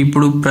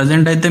 ఇప్పుడు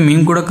ప్రజెంట్ అయితే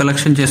మేము కూడా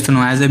కలెక్షన్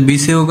చేస్తున్నాం. యాజ్ ఏ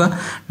బీసీఓగా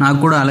నాకు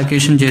కూడా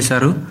అలొకేషన్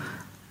చేశారు.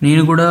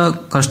 నేను కూడా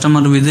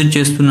కస్టమర్ విజిట్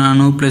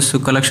చేస్తున్నాను, ప్లస్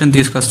కలెక్షన్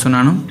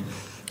తీసుకొస్తున్నాను.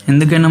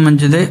 ఎందుకైనా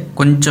మంచిదే,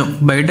 కొంచెం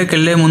బయటకు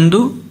వెళ్ళే ముందు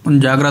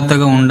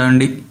జాగ్రత్తగా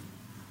ఉండండి.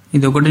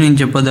 ఇది ఒకటి నేను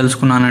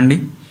చెప్పదలుచుకున్నానండి.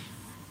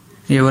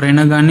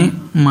 ఎవరైనా కానీ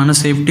మన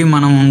సేఫ్టీ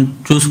మనం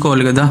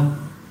చూసుకోవాలి కదా,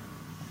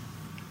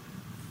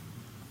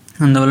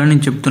 అందువల్ల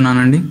నేను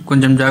చెప్తున్నానండి.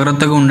 కొంచెం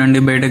జాగ్రత్తగా ఉండండి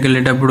బయటకు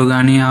వెళ్ళేటప్పుడు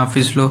కానీ,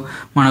 ఆఫీస్లో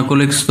మన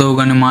కొలీగ్స్తో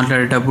కానీ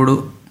మాట్లాడేటప్పుడు,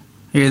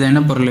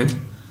 ఏదైనా పర్లేదు.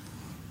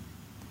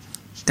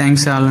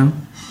 Thanks all.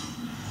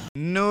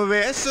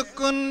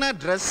 నువ్వేసుకున్న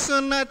డ్రెస్సు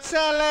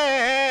నచ్చలే,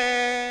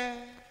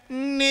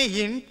 నీ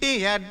ఇంటి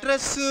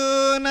అడ్రస్సు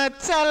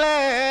నచ్చలే,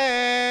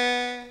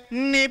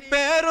 నీ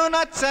పేరు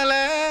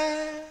నచ్చలే,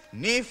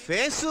 నీ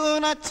ఫేసు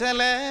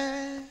నచ్చలే,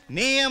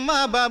 నీ అమ్మ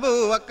బాబు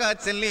ఒక్క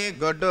చెల్లి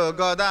గొడ్డు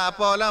గోదా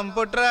పొలం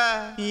పుట్ర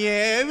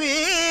ఏవి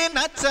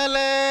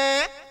నచ్చలే.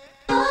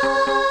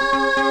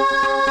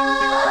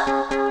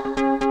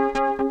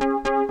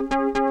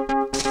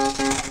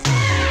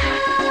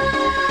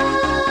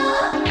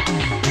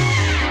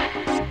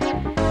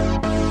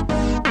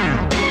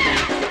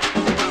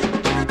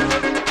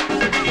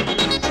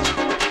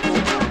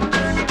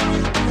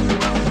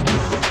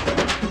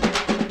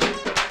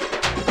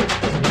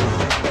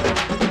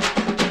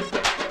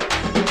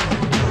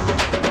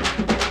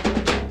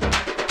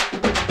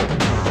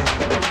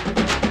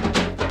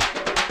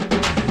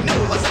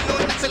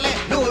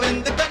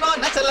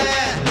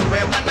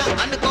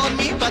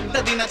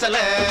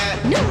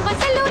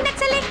 నువ్వసలు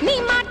నచ్చలే, నీ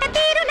మాట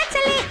తీరు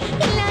నచ్చలే,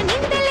 ఇలా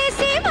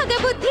నిందలేసే మగ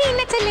బుద్ధి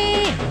నచ్చలే.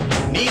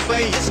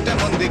 నీపై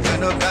ఇష్టముంది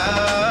కనుక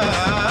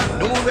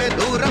నువ్వే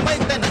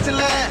దూరమైతే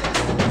నచ్చలే.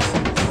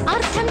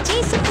 అర్థం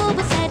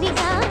చేసుకోవు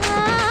సరిగా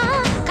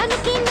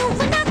కనుకే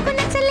నువ్వు నాకు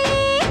నచ్చలే.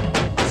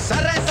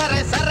 సరే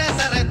సరే సరే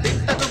సరే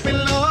తిట్టదు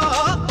పిల్లో,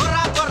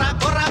 కొరా కొరా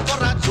కొరా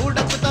కొరా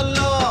చూడకు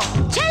తల్లో.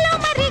 చలో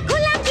మరి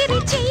గులాంగిరి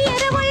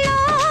చెయ్యర ఒళ్ళో,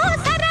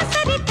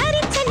 సరాసరి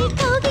ధరించని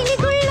కోగిలి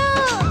గుళ్ళో.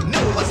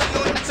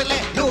 నువ్వసలు నచ్చలే,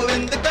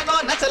 నువ్వెందుకనో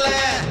నచ్చలే,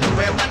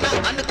 నువ్వేమన్నా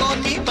అనుకో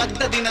నీ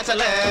పద్ధతి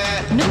నచ్చలే.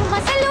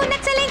 నువ్వసలు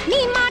నచ్చలే, నీ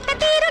మాట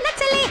తీరు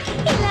నచ్చలే,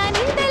 ఇలా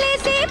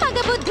నిందలేసే మగ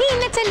బుద్ధి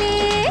నచ్చలే.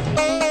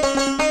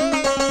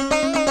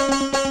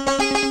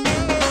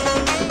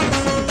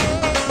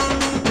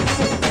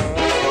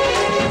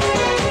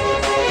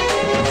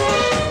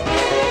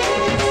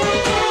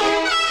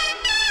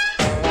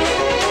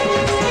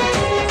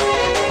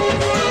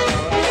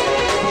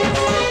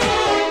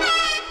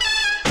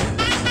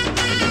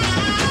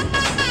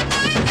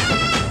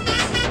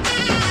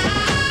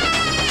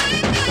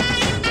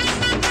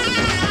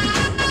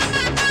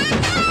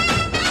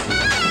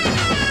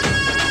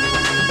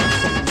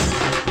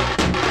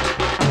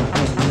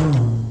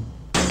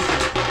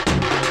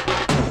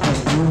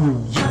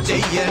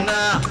 చెయ్యనా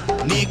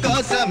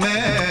నీకోసమే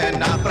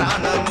నా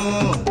ప్రాణము,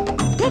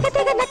 తెగ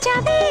తెగ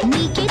నచ్చావే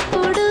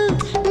నీకెప్పుడు,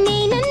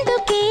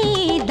 నేనందుకే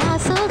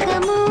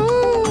దాసోగము.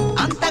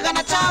 అంతగా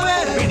నచ్చావే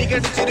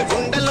పిడిగడి చిరు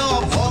గుండెలో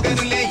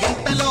పోగనులే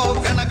ఇంతలో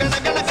గణ గణ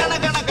గణ గణ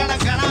గణ గణ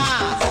గణ.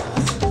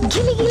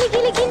 గిలి గిలి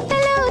గిలి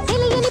గింతలో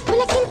తెలియని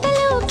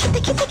పులకింతలో కిత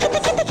కిత కిత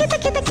కిత కిత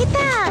కిత కిత.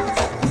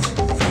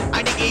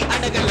 అడిగి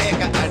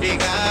అడగలేక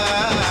అడిగా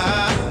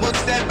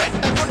ముద్దే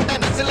పెట్టకుండా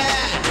నచ్చలే.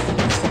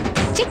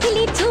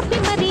 చికిలి చూపి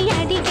మరి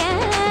అడిగా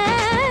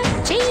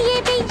చెయ్యే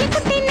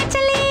వెయ్యకుంటే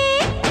నచ్చలే.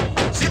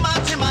 చిమ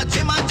చిమ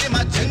చిమ చిమ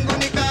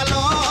చెంగుని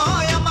కాలో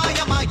యమ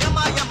యమ యమ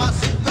యమ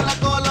సిక్కుల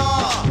కోలో.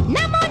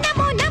 నమో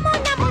నమో నమో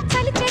నమో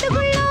చలి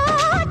చెడుగుళ్ళో,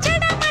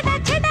 చెడమడ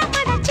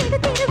చెడమడ చెడు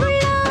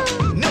తిరుగుళ్ళో.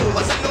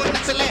 నువ్వసలు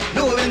నచ్చలే,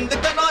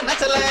 నువ్వెందుకనో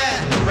నచ్చలే,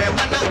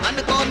 నువ్వేమన్నా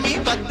అనుకో నీ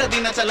పద్ధతి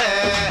నచ్చలే.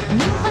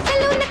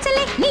 నువ్వసలు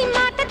నచ్చలే, నీ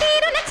మాట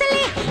తీరు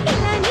నచ్చలే,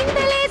 ఇలా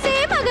నిందలేసే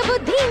మగ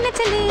బుద్ధి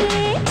నచ్చలే.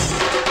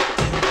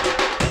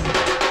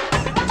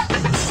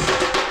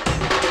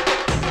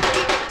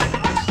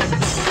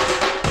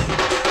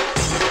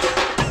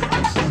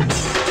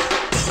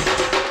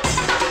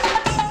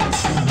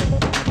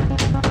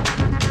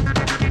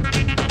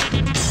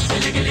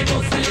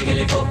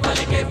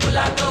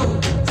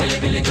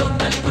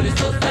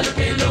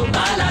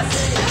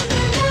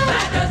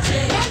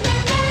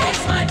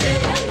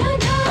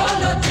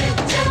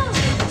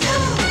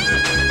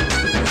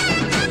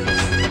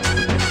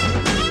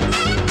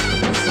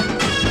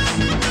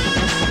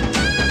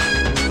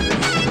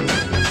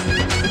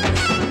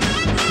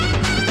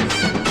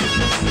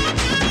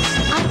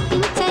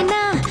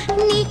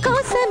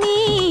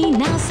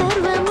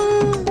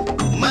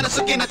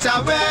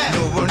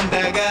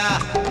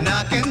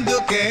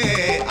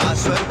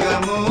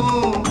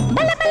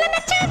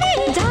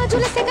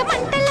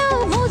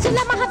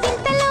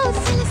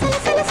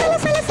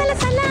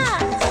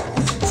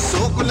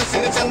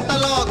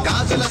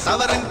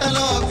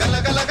 తవరింటలో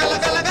గలగల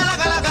గలగల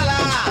గలగల గల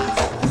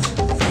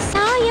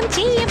సాయం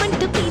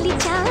చెయ్యమంటూ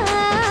పిలిచా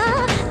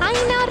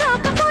అయినా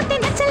రాకపోతే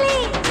నచ్చలే.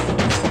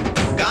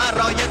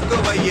 గారో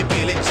ఎక్కువయ్యి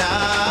పిలిచా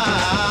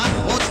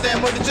ముస్తే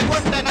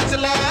ముడుచుకుంటే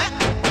నచ్చలే.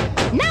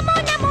 నమో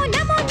నమో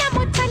నమో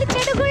నమో చలి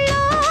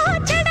చెడుగుళ్ళో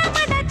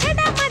చెడమడ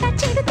చెడమడ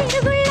చెడు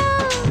తిరుగుళ్ళో.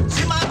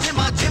 చిమా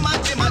చిమా చిమా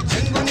చిమా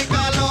చెంగుని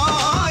కాలో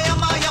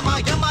యమ యమ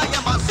యమ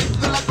యమ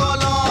సిగ్గుల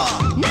కోలో.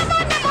 నమో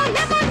నమో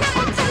నమో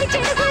నమో చలి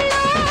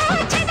చెడుగుళ్ళో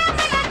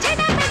చెడమడ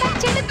చెడమడ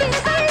చెడు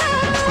తిరుగుళ్ళో.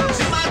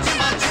 చిమా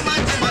చిమా చిమా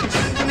చిమా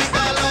చెంగుని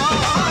కాలో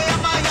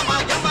యమ యమ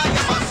యమ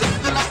యమ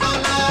సిగ్గుల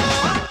కోలో.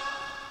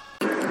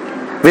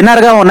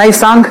 విన్నర్గా ఓ నైస్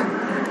సాంగ్.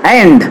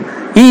 అండ్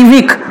ఈ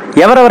వీక్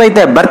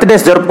ఎవరెవరైతే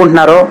బర్త్డేస్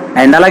జరుపుకుంటున్నారో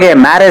అండ్ అలాగే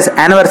మ్యారేజ్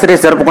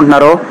యానివర్సరీస్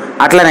జరుపుకుంటున్నారో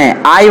అట్లనే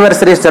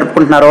ఆయివర్సరీస్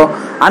జరుపుకుంటున్నారో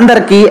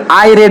అందరికీ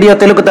ఆయి రేడియో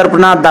తెలుగు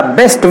తరపున ద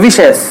బెస్ట్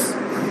విషెస్.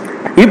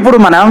 ఇప్పుడు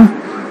మనం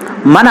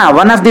మన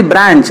వన్ ఆఫ్ ది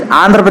బ్రాంచ్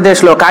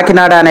ఆంధ్రప్రదేశ్లో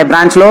కాకినాడ అనే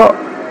బ్రాంచ్లో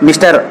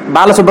మిస్టర్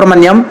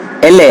బాలసుబ్రహ్మణ్యం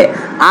ఎల్ఏ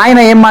ఆయన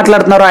ఏం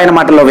మాట్లాడుతున్నారో ఆయన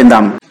మాటల్లో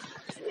విందాం.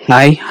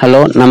 హాయ్,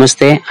 హలో,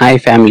 నమస్తే, హాయ్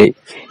ఫ్యామిలీ.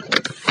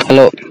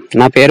 హలో,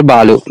 నా పేరు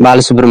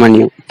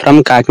బాలసుబ్రహ్మణ్యం ఫ్రమ్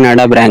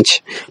కాకినాడ బ్రాంచ్.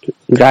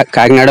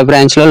 కాకినాడ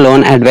బ్రాంచ్లో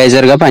లోన్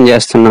అడ్వైజర్గా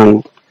పనిచేస్తున్నాను.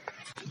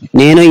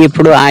 నేను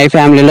ఇప్పుడు హాయ్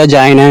ఫ్యామిలీలో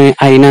జాయిన్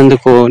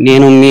అయినందుకు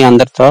నేను మీ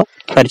అందరితో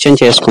పరిచయం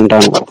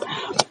చేసుకుంటాను.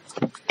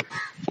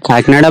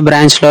 కాకినాడ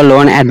బ్రాంచ్లో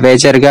లోన్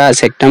అడ్వైజర్గా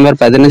సెప్టెంబర్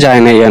 10న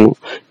జాయిన్ అయ్యాను.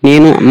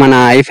 నేను మన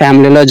హాయ్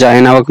ఫ్యామిలీలో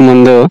జాయిన్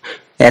అవ్వకముందు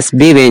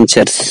ఎస్బి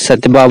వెంచర్స్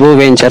సత్యబాబు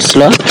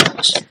వెంచర్స్లో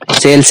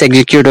సేల్స్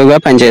ఎగ్జిక్యూటివ్గా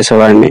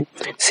పనిచేసేవాడిని.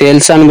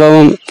 సేల్స్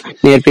అనుభవం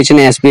నేర్పించిన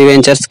ఎస్బి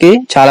వెంచర్స్కి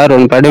చాలా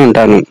రుణపడి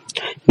ఉంటాను.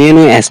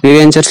 నేను ఎస్బి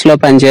వెంచర్స్లో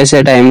పనిచేసే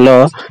టైంలో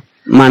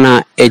మన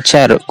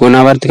హెచ్ఆర్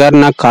గుణవర్తి గారు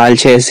నాకు కాల్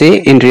చేసి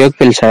ఇంటర్వ్యూకి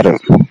పిలిచారు.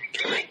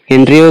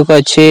 ఇంటర్వ్యూ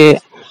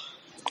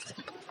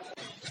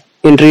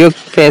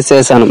ఫేస్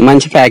చేశాను.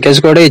 మంచి ప్యాకేజ్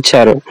కూడా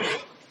ఇచ్చారు.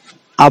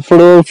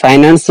 అప్పుడు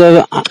ఫైనాన్స్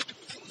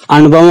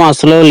అనుభవం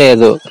అసలు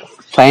లేదు.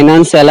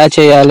 ఫైనాన్స్ ఎలా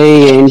చేయాలి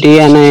ఏంటి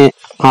అనే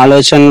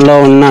ఆలోచనలో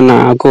ఉన్న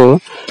నాకు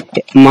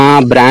మా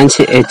బ్రాంచ్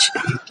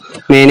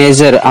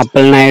మేనేజర్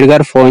అప్పలనాయుడు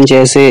గారు ఫోన్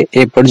చేసి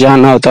ఎప్పుడు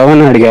జాయిన్ అవుతావు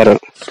అని అడిగారు.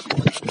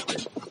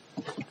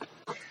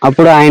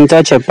 అప్పుడు ఆయనతో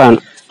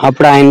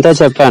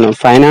చెప్పాను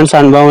ఫైనాన్స్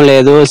అనుభవం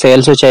లేదు,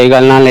 సేల్స్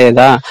చేయగలనా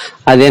లేదా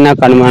అదే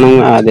నాకు అనుమానం,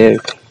 అదే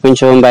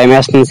కొంచెం భయం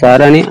వేస్తుంది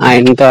సార్ అని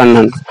ఆయనతో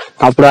అన్నాను.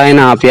 అప్పుడు ఆయన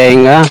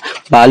ఆప్యాయంగా,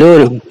 బాలు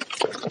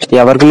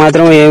ఎవరికి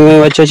మాత్రం ఏమి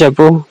వచ్చో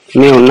చెప్పు,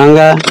 మేము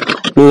ఉన్నాగా,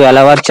 నువ్వు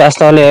ఎలా వర్క్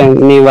చేస్తావు,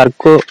 నీ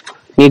వర్క్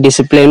నీ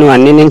డిసిప్లిన్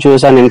అన్నీ నేను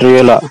చూసాను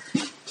ఇంటర్వ్యూలో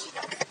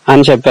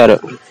అని చెప్పారు.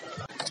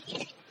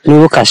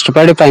 నువ్వు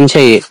కష్టపడి పని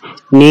చెయ్యి,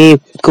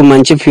 నీకు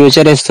మంచి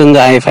ఫ్యూచర్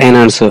ఇస్తుంది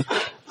ఫైనాన్స్.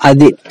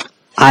 అది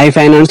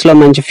ఫైనాన్స్ లో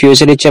మంచి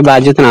ఫ్యూచర్ ఇచ్చే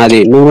బాధ్యత నాది.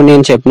 నువ్వు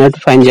నేను చెప్పినట్టు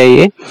పని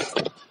చెయ్యి,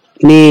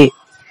 నీ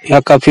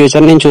యొక్క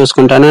ఫ్యూచర్ నేను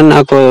చూసుకుంటానని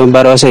నాకు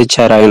భరోసా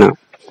ఇచ్చారు ఆయన.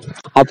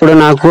 అప్పుడు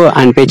నాకు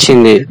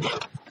అనిపించింది,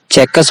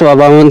 చెక్క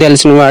స్వభావం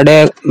తెలిసిన వాడే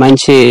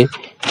మంచి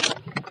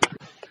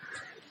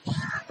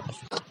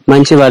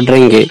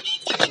వడ్రంగి,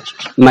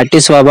 మట్టి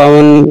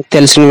స్వభావం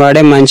తెలిసిన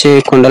వాడే మంచి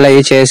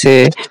కుండలయ్యి చేసి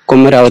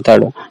కుమ్మరి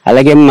అవుతాడు.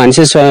 అలాగే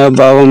మనిషి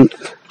స్వభావం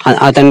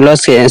అతనిలో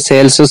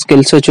సేల్స్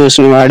స్కిల్స్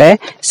చూసిన వాడే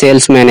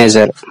సేల్స్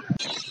మేనేజర్.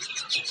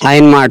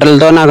 ఆయన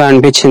మాటలతో నాకు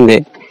అనిపించింది,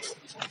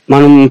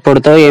 మనం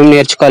ఇప్పుడుతో ఏం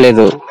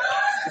నేర్చుకోలేదు,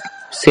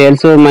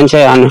 సేల్స్ మంచి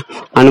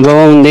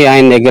అనుభవం ఉంది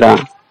ఆయన దగ్గర.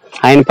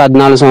 ఆయన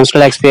 14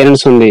 సంవత్సరాల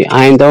ఎక్స్పీరియన్స్ ఉంది.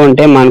 ఆయనతో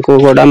ఉంటే మనకు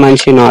కూడా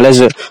మంచి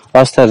నాలెడ్జ్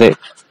వస్తుంది.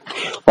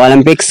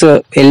 ఒలింపిక్స్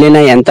వెళ్ళిన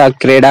ఎంత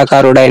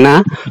క్రీడాకారుడైనా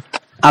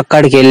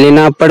అక్కడికి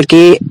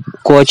వెళ్ళినప్పటికీ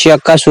కోచ్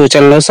యొక్క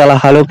సూచనలు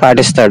సలహాలు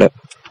పాటిస్తాడు.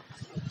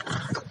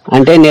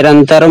 అంటే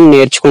నిరంతరం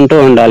నేర్చుకుంటూ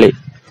ఉండాలి.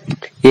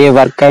 ఏ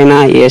వర్క్ అయినా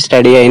ఏ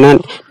స్టడీ అయినా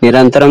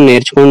నిరంతరం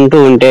నేర్చుకుంటూ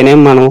ఉంటేనే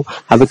మనం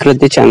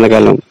అభివృద్ధి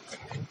చెందగలం.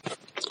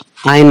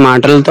 ఆయన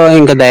మాటలతో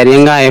ఇంకా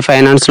ధైర్యంగా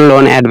ఫైనాన్స్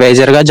లోన్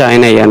అడ్వైజర్ గా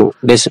జాయిన్ అయ్యాను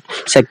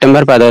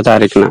సెప్టెంబర్ 10వ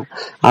తారీఖున.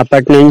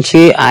 అప్పటి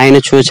నుంచి ఆయన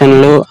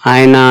సూచనలు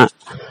ఆయన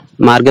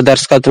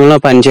మార్గదర్శకత్వంలో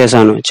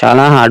పనిచేశాను.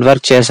 చాలా హార్డ్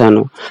వర్క్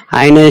చేశాను.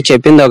 ఆయన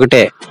చెప్పింది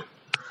ఒకటే,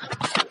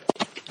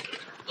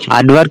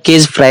 hard work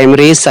is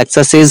primary,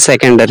 success is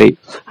secondary.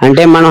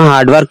 అంటే మనం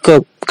హార్డ్ వర్క్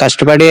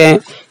కష్టపడి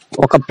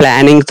ఒక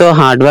ప్లానింగ్ తో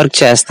హార్డ్ వర్క్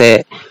చేస్తే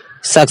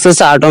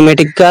సక్సెస్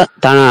ఆటోమేటిక్ గా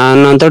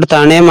తనంతట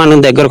తానే మన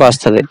దగ్గరకు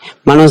వస్తుంది.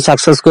 మనం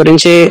సక్సెస్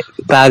గురించి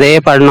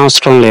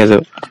ప్రాధేయపడనవసరం లేదు.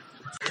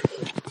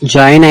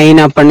 జాయిన్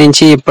అయినప్పటి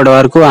నుంచి ఇప్పటి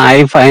వరకు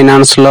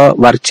ఫైనాన్స్ లో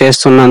వర్క్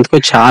చేస్తున్నందుకు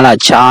చాలా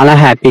చాలా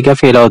హ్యాపీగా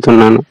ఫీల్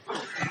అవుతున్నాను.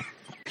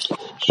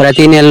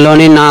 ప్రతి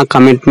నెలలోని నా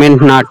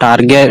కమిట్మెంట్, నా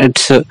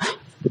టార్గెట్స్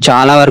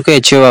చాలా వరకు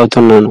అచీవ్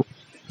అవుతున్నాను.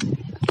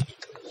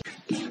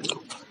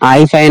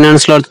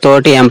 ఫైనాన్స్ లో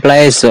తోటి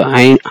ఎంప్లాయీస్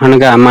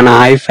అనగా మన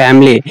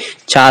ఫ్యామిలీ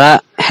చాలా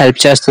హెల్ప్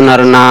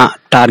చేస్తున్నారు. నా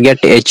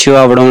టార్గెట్ అచీవ్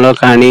అవ్వడంలో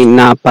కానీ,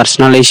 నా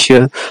పర్సనల్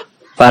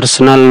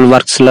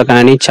వర్క్స్ లో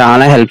కానీ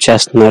చాలా హెల్ప్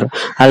చేస్తున్నారు.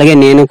 అలాగే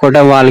నేను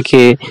కూడా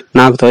వాళ్ళకి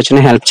నాకు తోచిన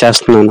హెల్ప్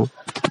చేస్తున్నాను.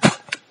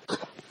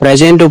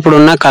 ప్రజెంట్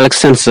ఇప్పుడున్న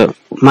కలెక్షన్స్,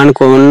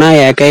 మనకు ఉన్న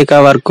ఏకైక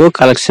వర్క్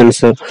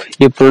కలెక్షన్స్.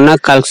 ఇప్పుడున్న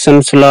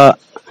కలెక్షన్స్ లో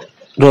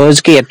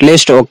రోజుకి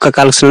అట్లీస్ట్ ఒక్క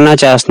కలెక్షన్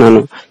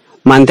చేస్తున్నాను.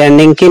 మంత్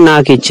ఎండింగ్ కి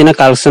నాకు ఇచ్చిన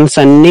కలెక్షన్స్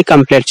అన్ని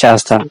కంప్లీట్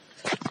చేస్తా.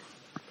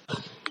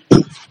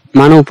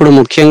 మనం ఇప్పుడు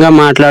ముఖ్యంగా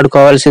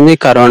మాట్లాడుకోవాల్సింది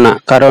కరోనా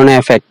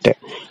ఎఫెక్ట్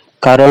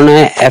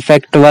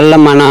వల్ల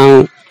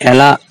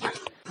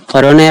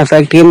కరోనా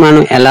ఎఫెక్ట్ కి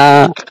మనం ఎలా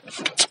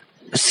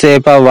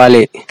సేఫ్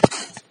అవ్వాలి,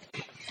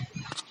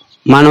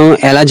 మనం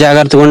ఎలా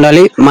జాగ్రత్తగా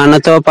ఉండాలి,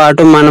 మనతో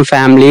పాటు మన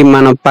ఫ్యామిలీ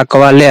మన పక్క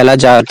వాళ్ళు ఎలా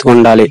జాగ్రత్తగా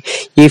ఉండాలి,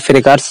 ఈ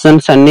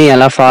ప్రికాషన్స్ అన్ని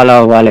ఎలా ఫాలో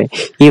అవ్వాలి,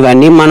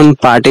 ఇవన్నీ మనం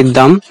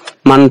పాటిద్దాం.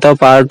 మనతో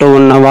పాటు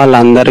ఉన్న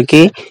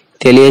వాళ్ళందరికీ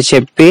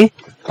తెలియచెప్పి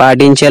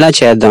పాటించేలా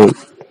చేద్దాం.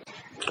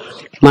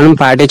 మనం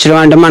పాటించడం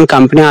అంటే మన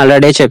కంపెనీ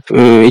ఆల్రెడీ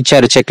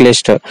ఇచ్చారు చెక్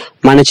లిస్ట్.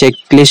 మన చెక్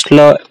లిస్ట్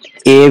లో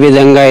ఏ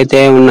విధంగా అయితే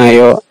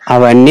ఉన్నాయో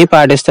అవన్నీ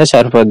పాటిస్తే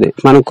సరిపోద్ది.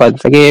 మనం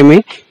కొత్తగా ఏమి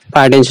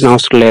పాటించిన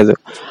అవసరం లేదు.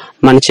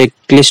 మన చెక్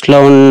లిస్ట్ లో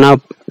ఉన్న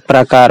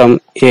ప్రకారం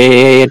ఏ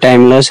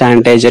టైంలో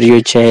శానిటైజర్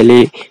యూజ్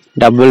చేయాలి,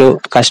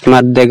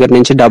 కస్టమర్ దగ్గర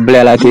నుంచి డబ్బులు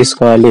ఎలా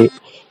తీసుకోవాలి,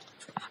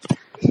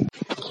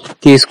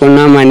 తీసుకున్న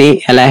మనీ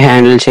ఎలా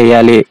హ్యాండిల్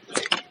చేయాలి,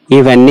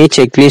 ఇవన్నీ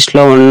చెక్ లిస్ట్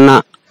లో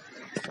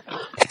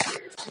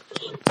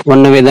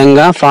ఉన్న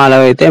విధంగా ఫాలో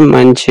అయితే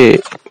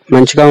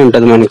మంచిగా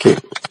ఉంటది. మనకి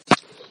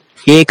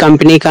ఏ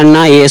కంపెనీ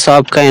కన్నా ఏ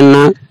షాప్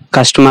కన్నా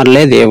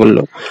కస్టమర్లే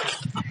దేవుళ్ళు.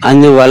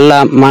 అందువల్ల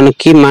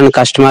మన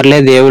కస్టమర్లే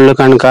దేవుళ్ళు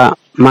కనుక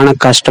మన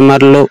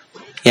కస్టమర్లు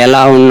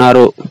ఎలా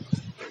ఉన్నారు,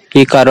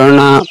 ఈ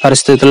కరోనా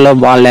పరిస్థితుల్లో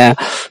వాళ్ళు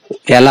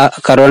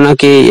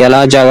కరోనాకి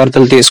ఎలా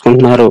జాగ్రత్తలు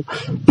తీసుకుంటున్నారు,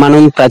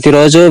 మనం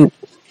ప్రతిరోజు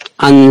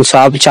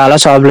చాలా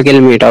షాపులకి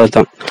వెళ్ళి మీట్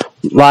అవుతాం.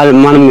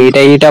 మనం మీట్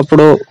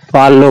అయ్యేటప్పుడు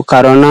వాళ్ళు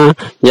కరోనా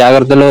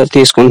జాగ్రత్తలు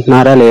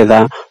తీసుకుంటున్నారా లేదా,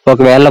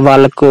 ఒకవేళ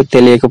వాళ్ళకు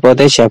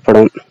తెలియకపోతే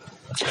చెప్పడం,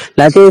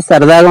 లేకపోతే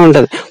సరదాగా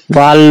ఉంటది.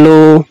 వాళ్ళు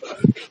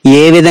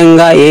ఏ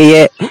విధంగా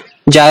ఏ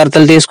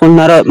జాగ్రత్తలు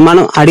తీసుకుంటున్నారో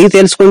మనం అడిగి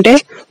తెలుసుకుంటే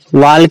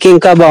వాళ్ళకి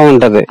ఇంకా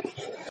బాగుంటది.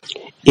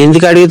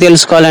 ఎందుకు అడిగి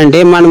తెలుసుకోవాలంటే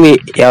మనం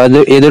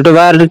ఎదుటి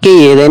వారికి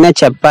ఏదైనా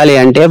చెప్పాలి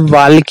అంటే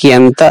వాళ్ళకి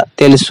ఎంత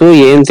తెలుసు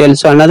ఏం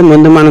తెలుసు అన్నది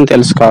ముందు మనం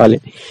తెలుసుకోవాలి.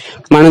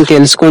 మనం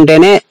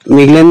తెలుసుకుంటేనే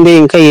మిగిలింది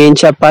ఇంకా ఏం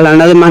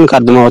చెప్పాలన్నది మనకు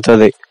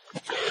అర్థమవుతుంది.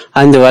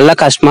 అందువల్ల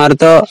కస్టమర్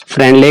తో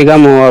ఫ్రెండ్లీగా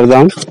మూవ్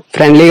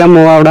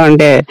అవడం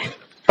అంటే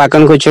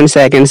పక్కన కూర్చొని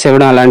సెకండ్స్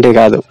ఇవ్వడం అలాంటివి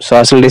కాదు.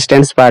 సోషల్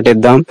డిస్టెన్స్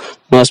పాటిద్దాం,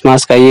 నోస్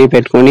మాస్క్ అయ్యి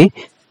పెట్టుకుని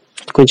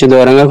కొంచెం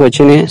దూరంగా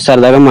కూర్చుని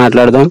సరదాగా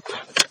మాట్లాడదాం.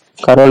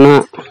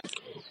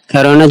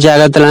 కరోనా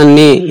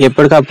జాగ్రత్తలన్నీ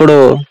ఎప్పటికప్పుడు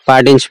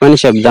పాటించమని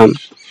చెప్దాం.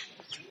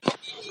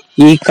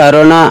 ఈ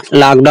కరోనా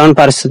లాక్డౌన్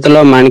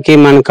పరిస్థితుల్లో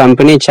మన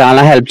కంపెనీ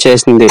చాలా హెల్ప్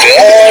చేసింది.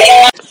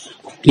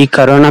 ఈ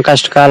కరోనా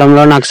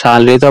కష్టకాలంలో నాకు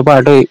సాలరీతో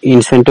పాటు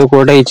ఇన్సెంటివ్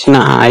కూడా ఇచ్చిన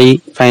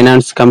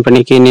ఫైనాన్స్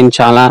కంపెనీకి నేను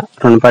చాలా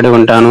రుణపడి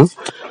ఉంటాను.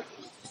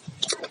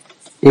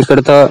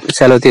 ఇక్కడితో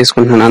సెలవు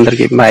తీసుకుంటున్నాను.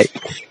 అందరికీ బాయ్.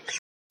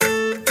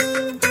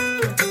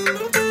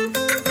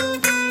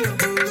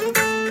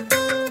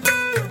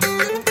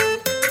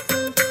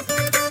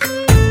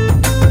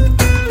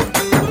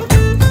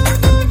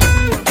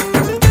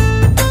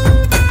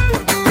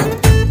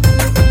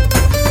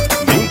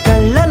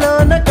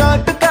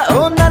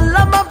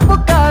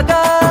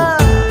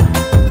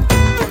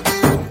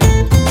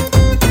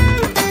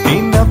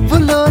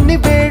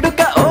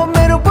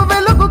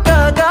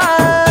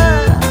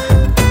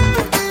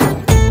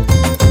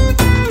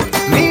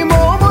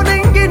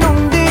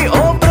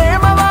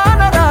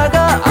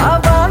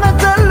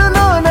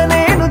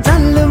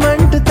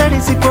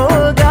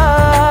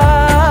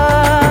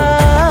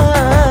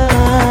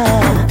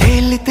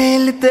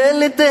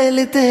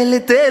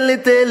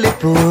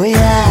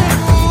 తేలిపోయా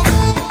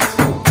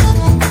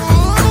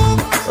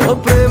ఓ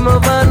ప్రేమ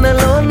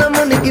వానలోన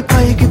మునిగి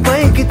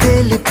పైకి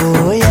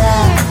తేలిపోయా.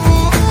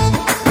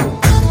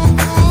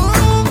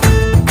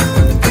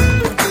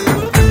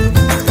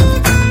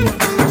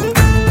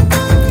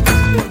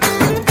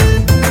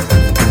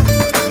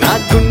 నా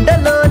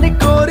గుండెలోని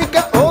కోరిక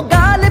ఓ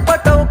గాలి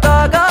పటం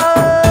కాగా,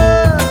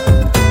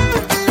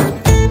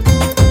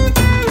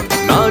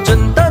 నా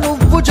జంట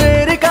నువ్వు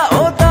చేరిక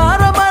ఓ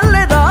తార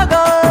మల్లె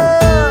రాగా,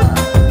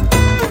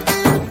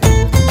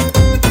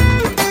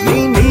 నీ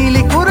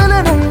నీలి కురల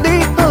నుండి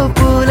ఓ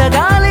పూల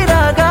గాలి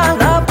రాగా,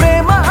 నా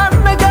ప్రేమ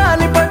అన్న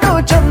గాలి పటు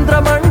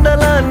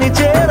చంద్రమండలాన్ని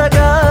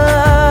చేరగా.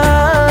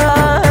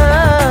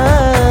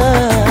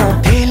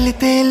 తేలి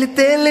తేలి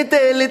తేలి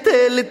తేలి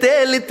తేలి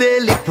తేలి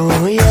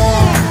తేలిపోయా.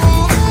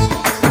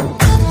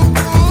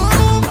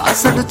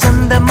 అసలు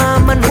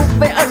చందమామ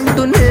నువ్వే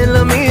అంటూ నేల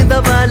మీద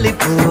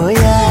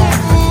వాలిపోయా.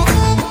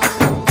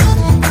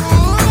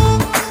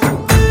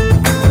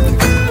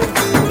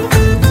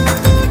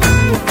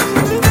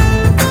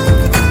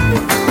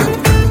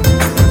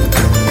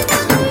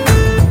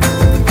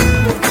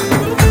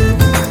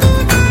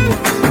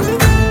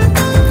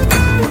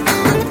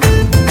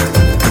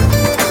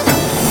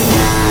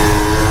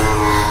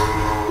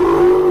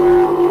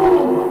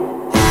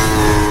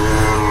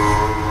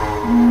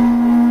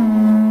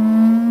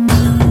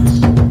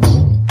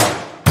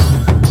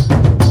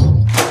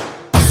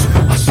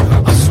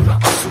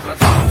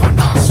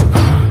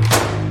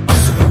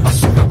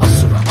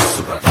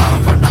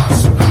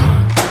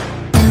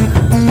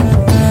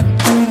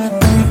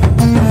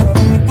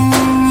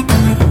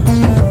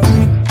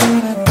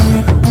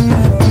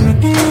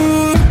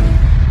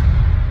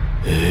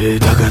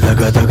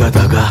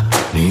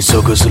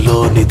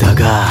 సొగసులోని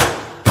దగ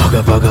పగ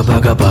పగ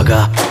పగ పగ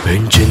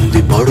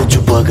పెంచింది పడుచు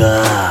పగ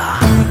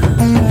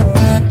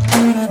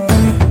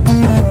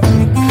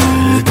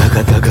దగ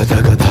దగ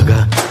దగ దగ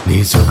నీ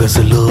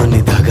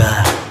సొగసులోని దగ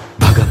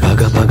పగ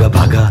పగ పగ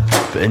పగ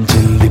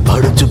పెంచింది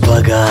పడుచు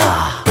పగ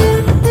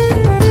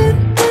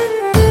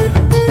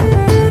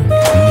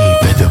నీ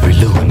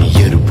పెదవిలోని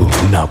ఎరుపు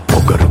నా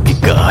పొగరుకి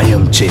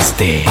గాయం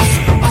చేస్తే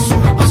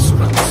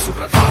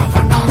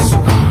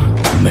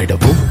మెడ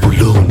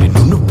ఒప్పులోని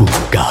నునుపు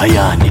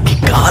గాయానికి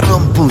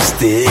కారం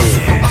పూస్తే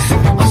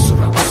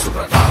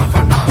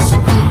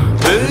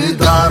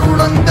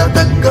దారుణంగా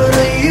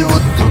దగ్గరై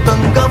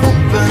ఉద్ధృతంగా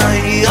ముప్పెనై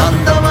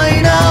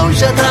అందమైన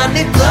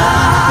ఔషధాన్ని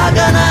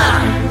తాగనా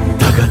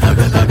దగ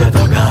దగ దగ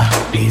దగ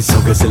నీ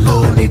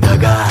సొగసులోని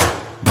దగ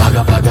బగ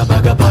బగ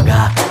బగ బగ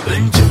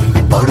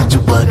పెంచింది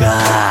పడుచు పగ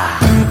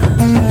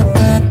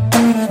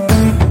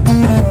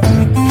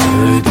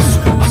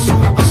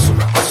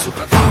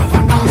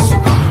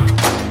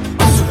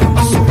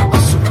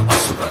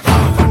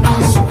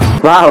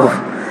వావ్,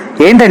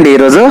 ఏంటండి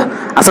ఈరోజు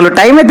అసలు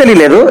టైమే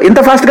తెలియలేదు, ఇంత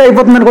ఫాస్ట్గా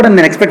అయిపోతుందని కూడా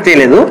నేను ఎక్స్పెక్ట్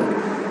చేయలేదు.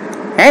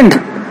 అండ్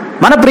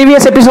మన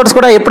ప్రీవియస్ ఎపిసోడ్స్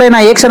కూడా ఎప్పుడైనా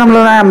ఏ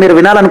క్షణంలో మీరు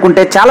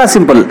వినాలనుకుంటే చాలా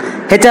సింపుల్,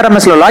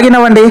 హెచ్ఆర్ఎంఎస్లో లాగిన్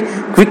అవ్వండి,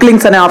 క్విక్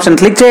లింక్స్ అనే ఆప్షన్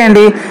క్లిక్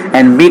చేయండి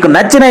అండ్ మీకు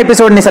నచ్చిన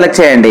ఎపిసోడ్ని సెలెక్ట్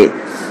చేయండి.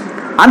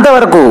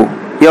 అంతవరకు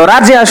your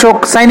RJ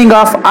Ashok signing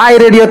off I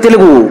radio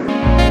Telugu.